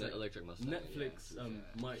 They do have an electric Mustang. Netflix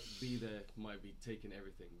might be there, might be taking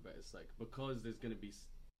everything, but it's like because there's gonna be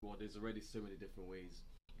there's already so many different ways.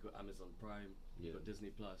 You got Amazon Prime, you got Disney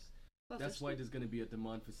Plus. That's why there's gonna be a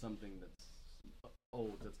demand for something that's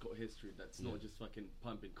old, that's got history, that's not just fucking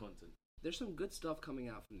pumping content. There's some good stuff coming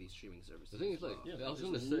out from these streaming services. The thing is, like, I was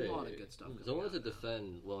going to say, a lot of good stuff. Because I wanted to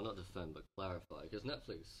defend, well, not defend, but clarify. Because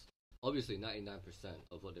Netflix, obviously, 99%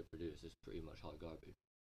 of what they produce is pretty much hot garbage.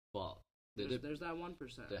 But there's that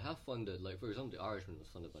 1%. They have funded, like, for example, The Irishman was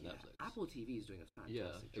funded by Netflix. Apple TV is doing a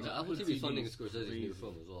fantastic job. Yeah, Apple TV is funding Scorsese's new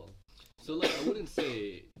film as well. So, like, I wouldn't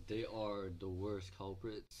say they are the worst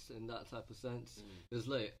culprits in that type of sense. It's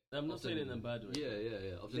like, I'm not saying it in a bad way.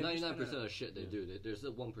 Yeah. Of the 99% of shit they do, there's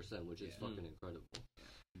the 1% which is fucking incredible.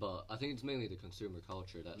 But I think it's mainly the consumer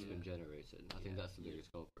culture that's been generated. I think that's the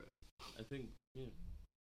biggest culprit. I think,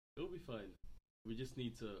 it'll be fine. We just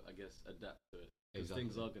need to, I guess, adapt to it. Because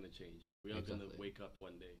things are going to change. We are going to wake up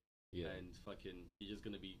one day. Yeah. And fucking, you're just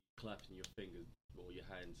going to be clapping your fingers or your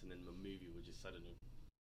hands, and then the movie will just suddenly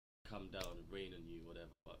come down and rain on you,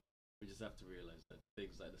 whatever. But we just have to realize that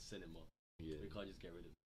things like the cinema, we can't just get rid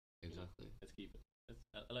of it. Exactly. Let's keep it.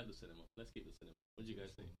 I like the cinema. Let's keep the cinema. What do you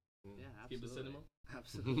guys think? Yeah, absolutely. Keep the cinema?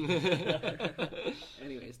 Absolutely.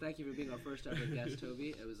 Anyways, thank you for being our first ever guest,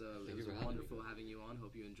 Toby. It was wonderful having you on.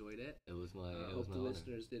 Hope you enjoyed it. It was my hope the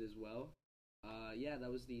listeners did as well.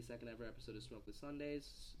 That was the second ever episode of Smokeless Sundays.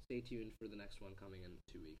 Stay tuned for the next one coming in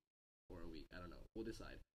 2 weeks or a week. I don't know. We'll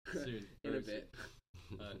decide. Soon. In a bit.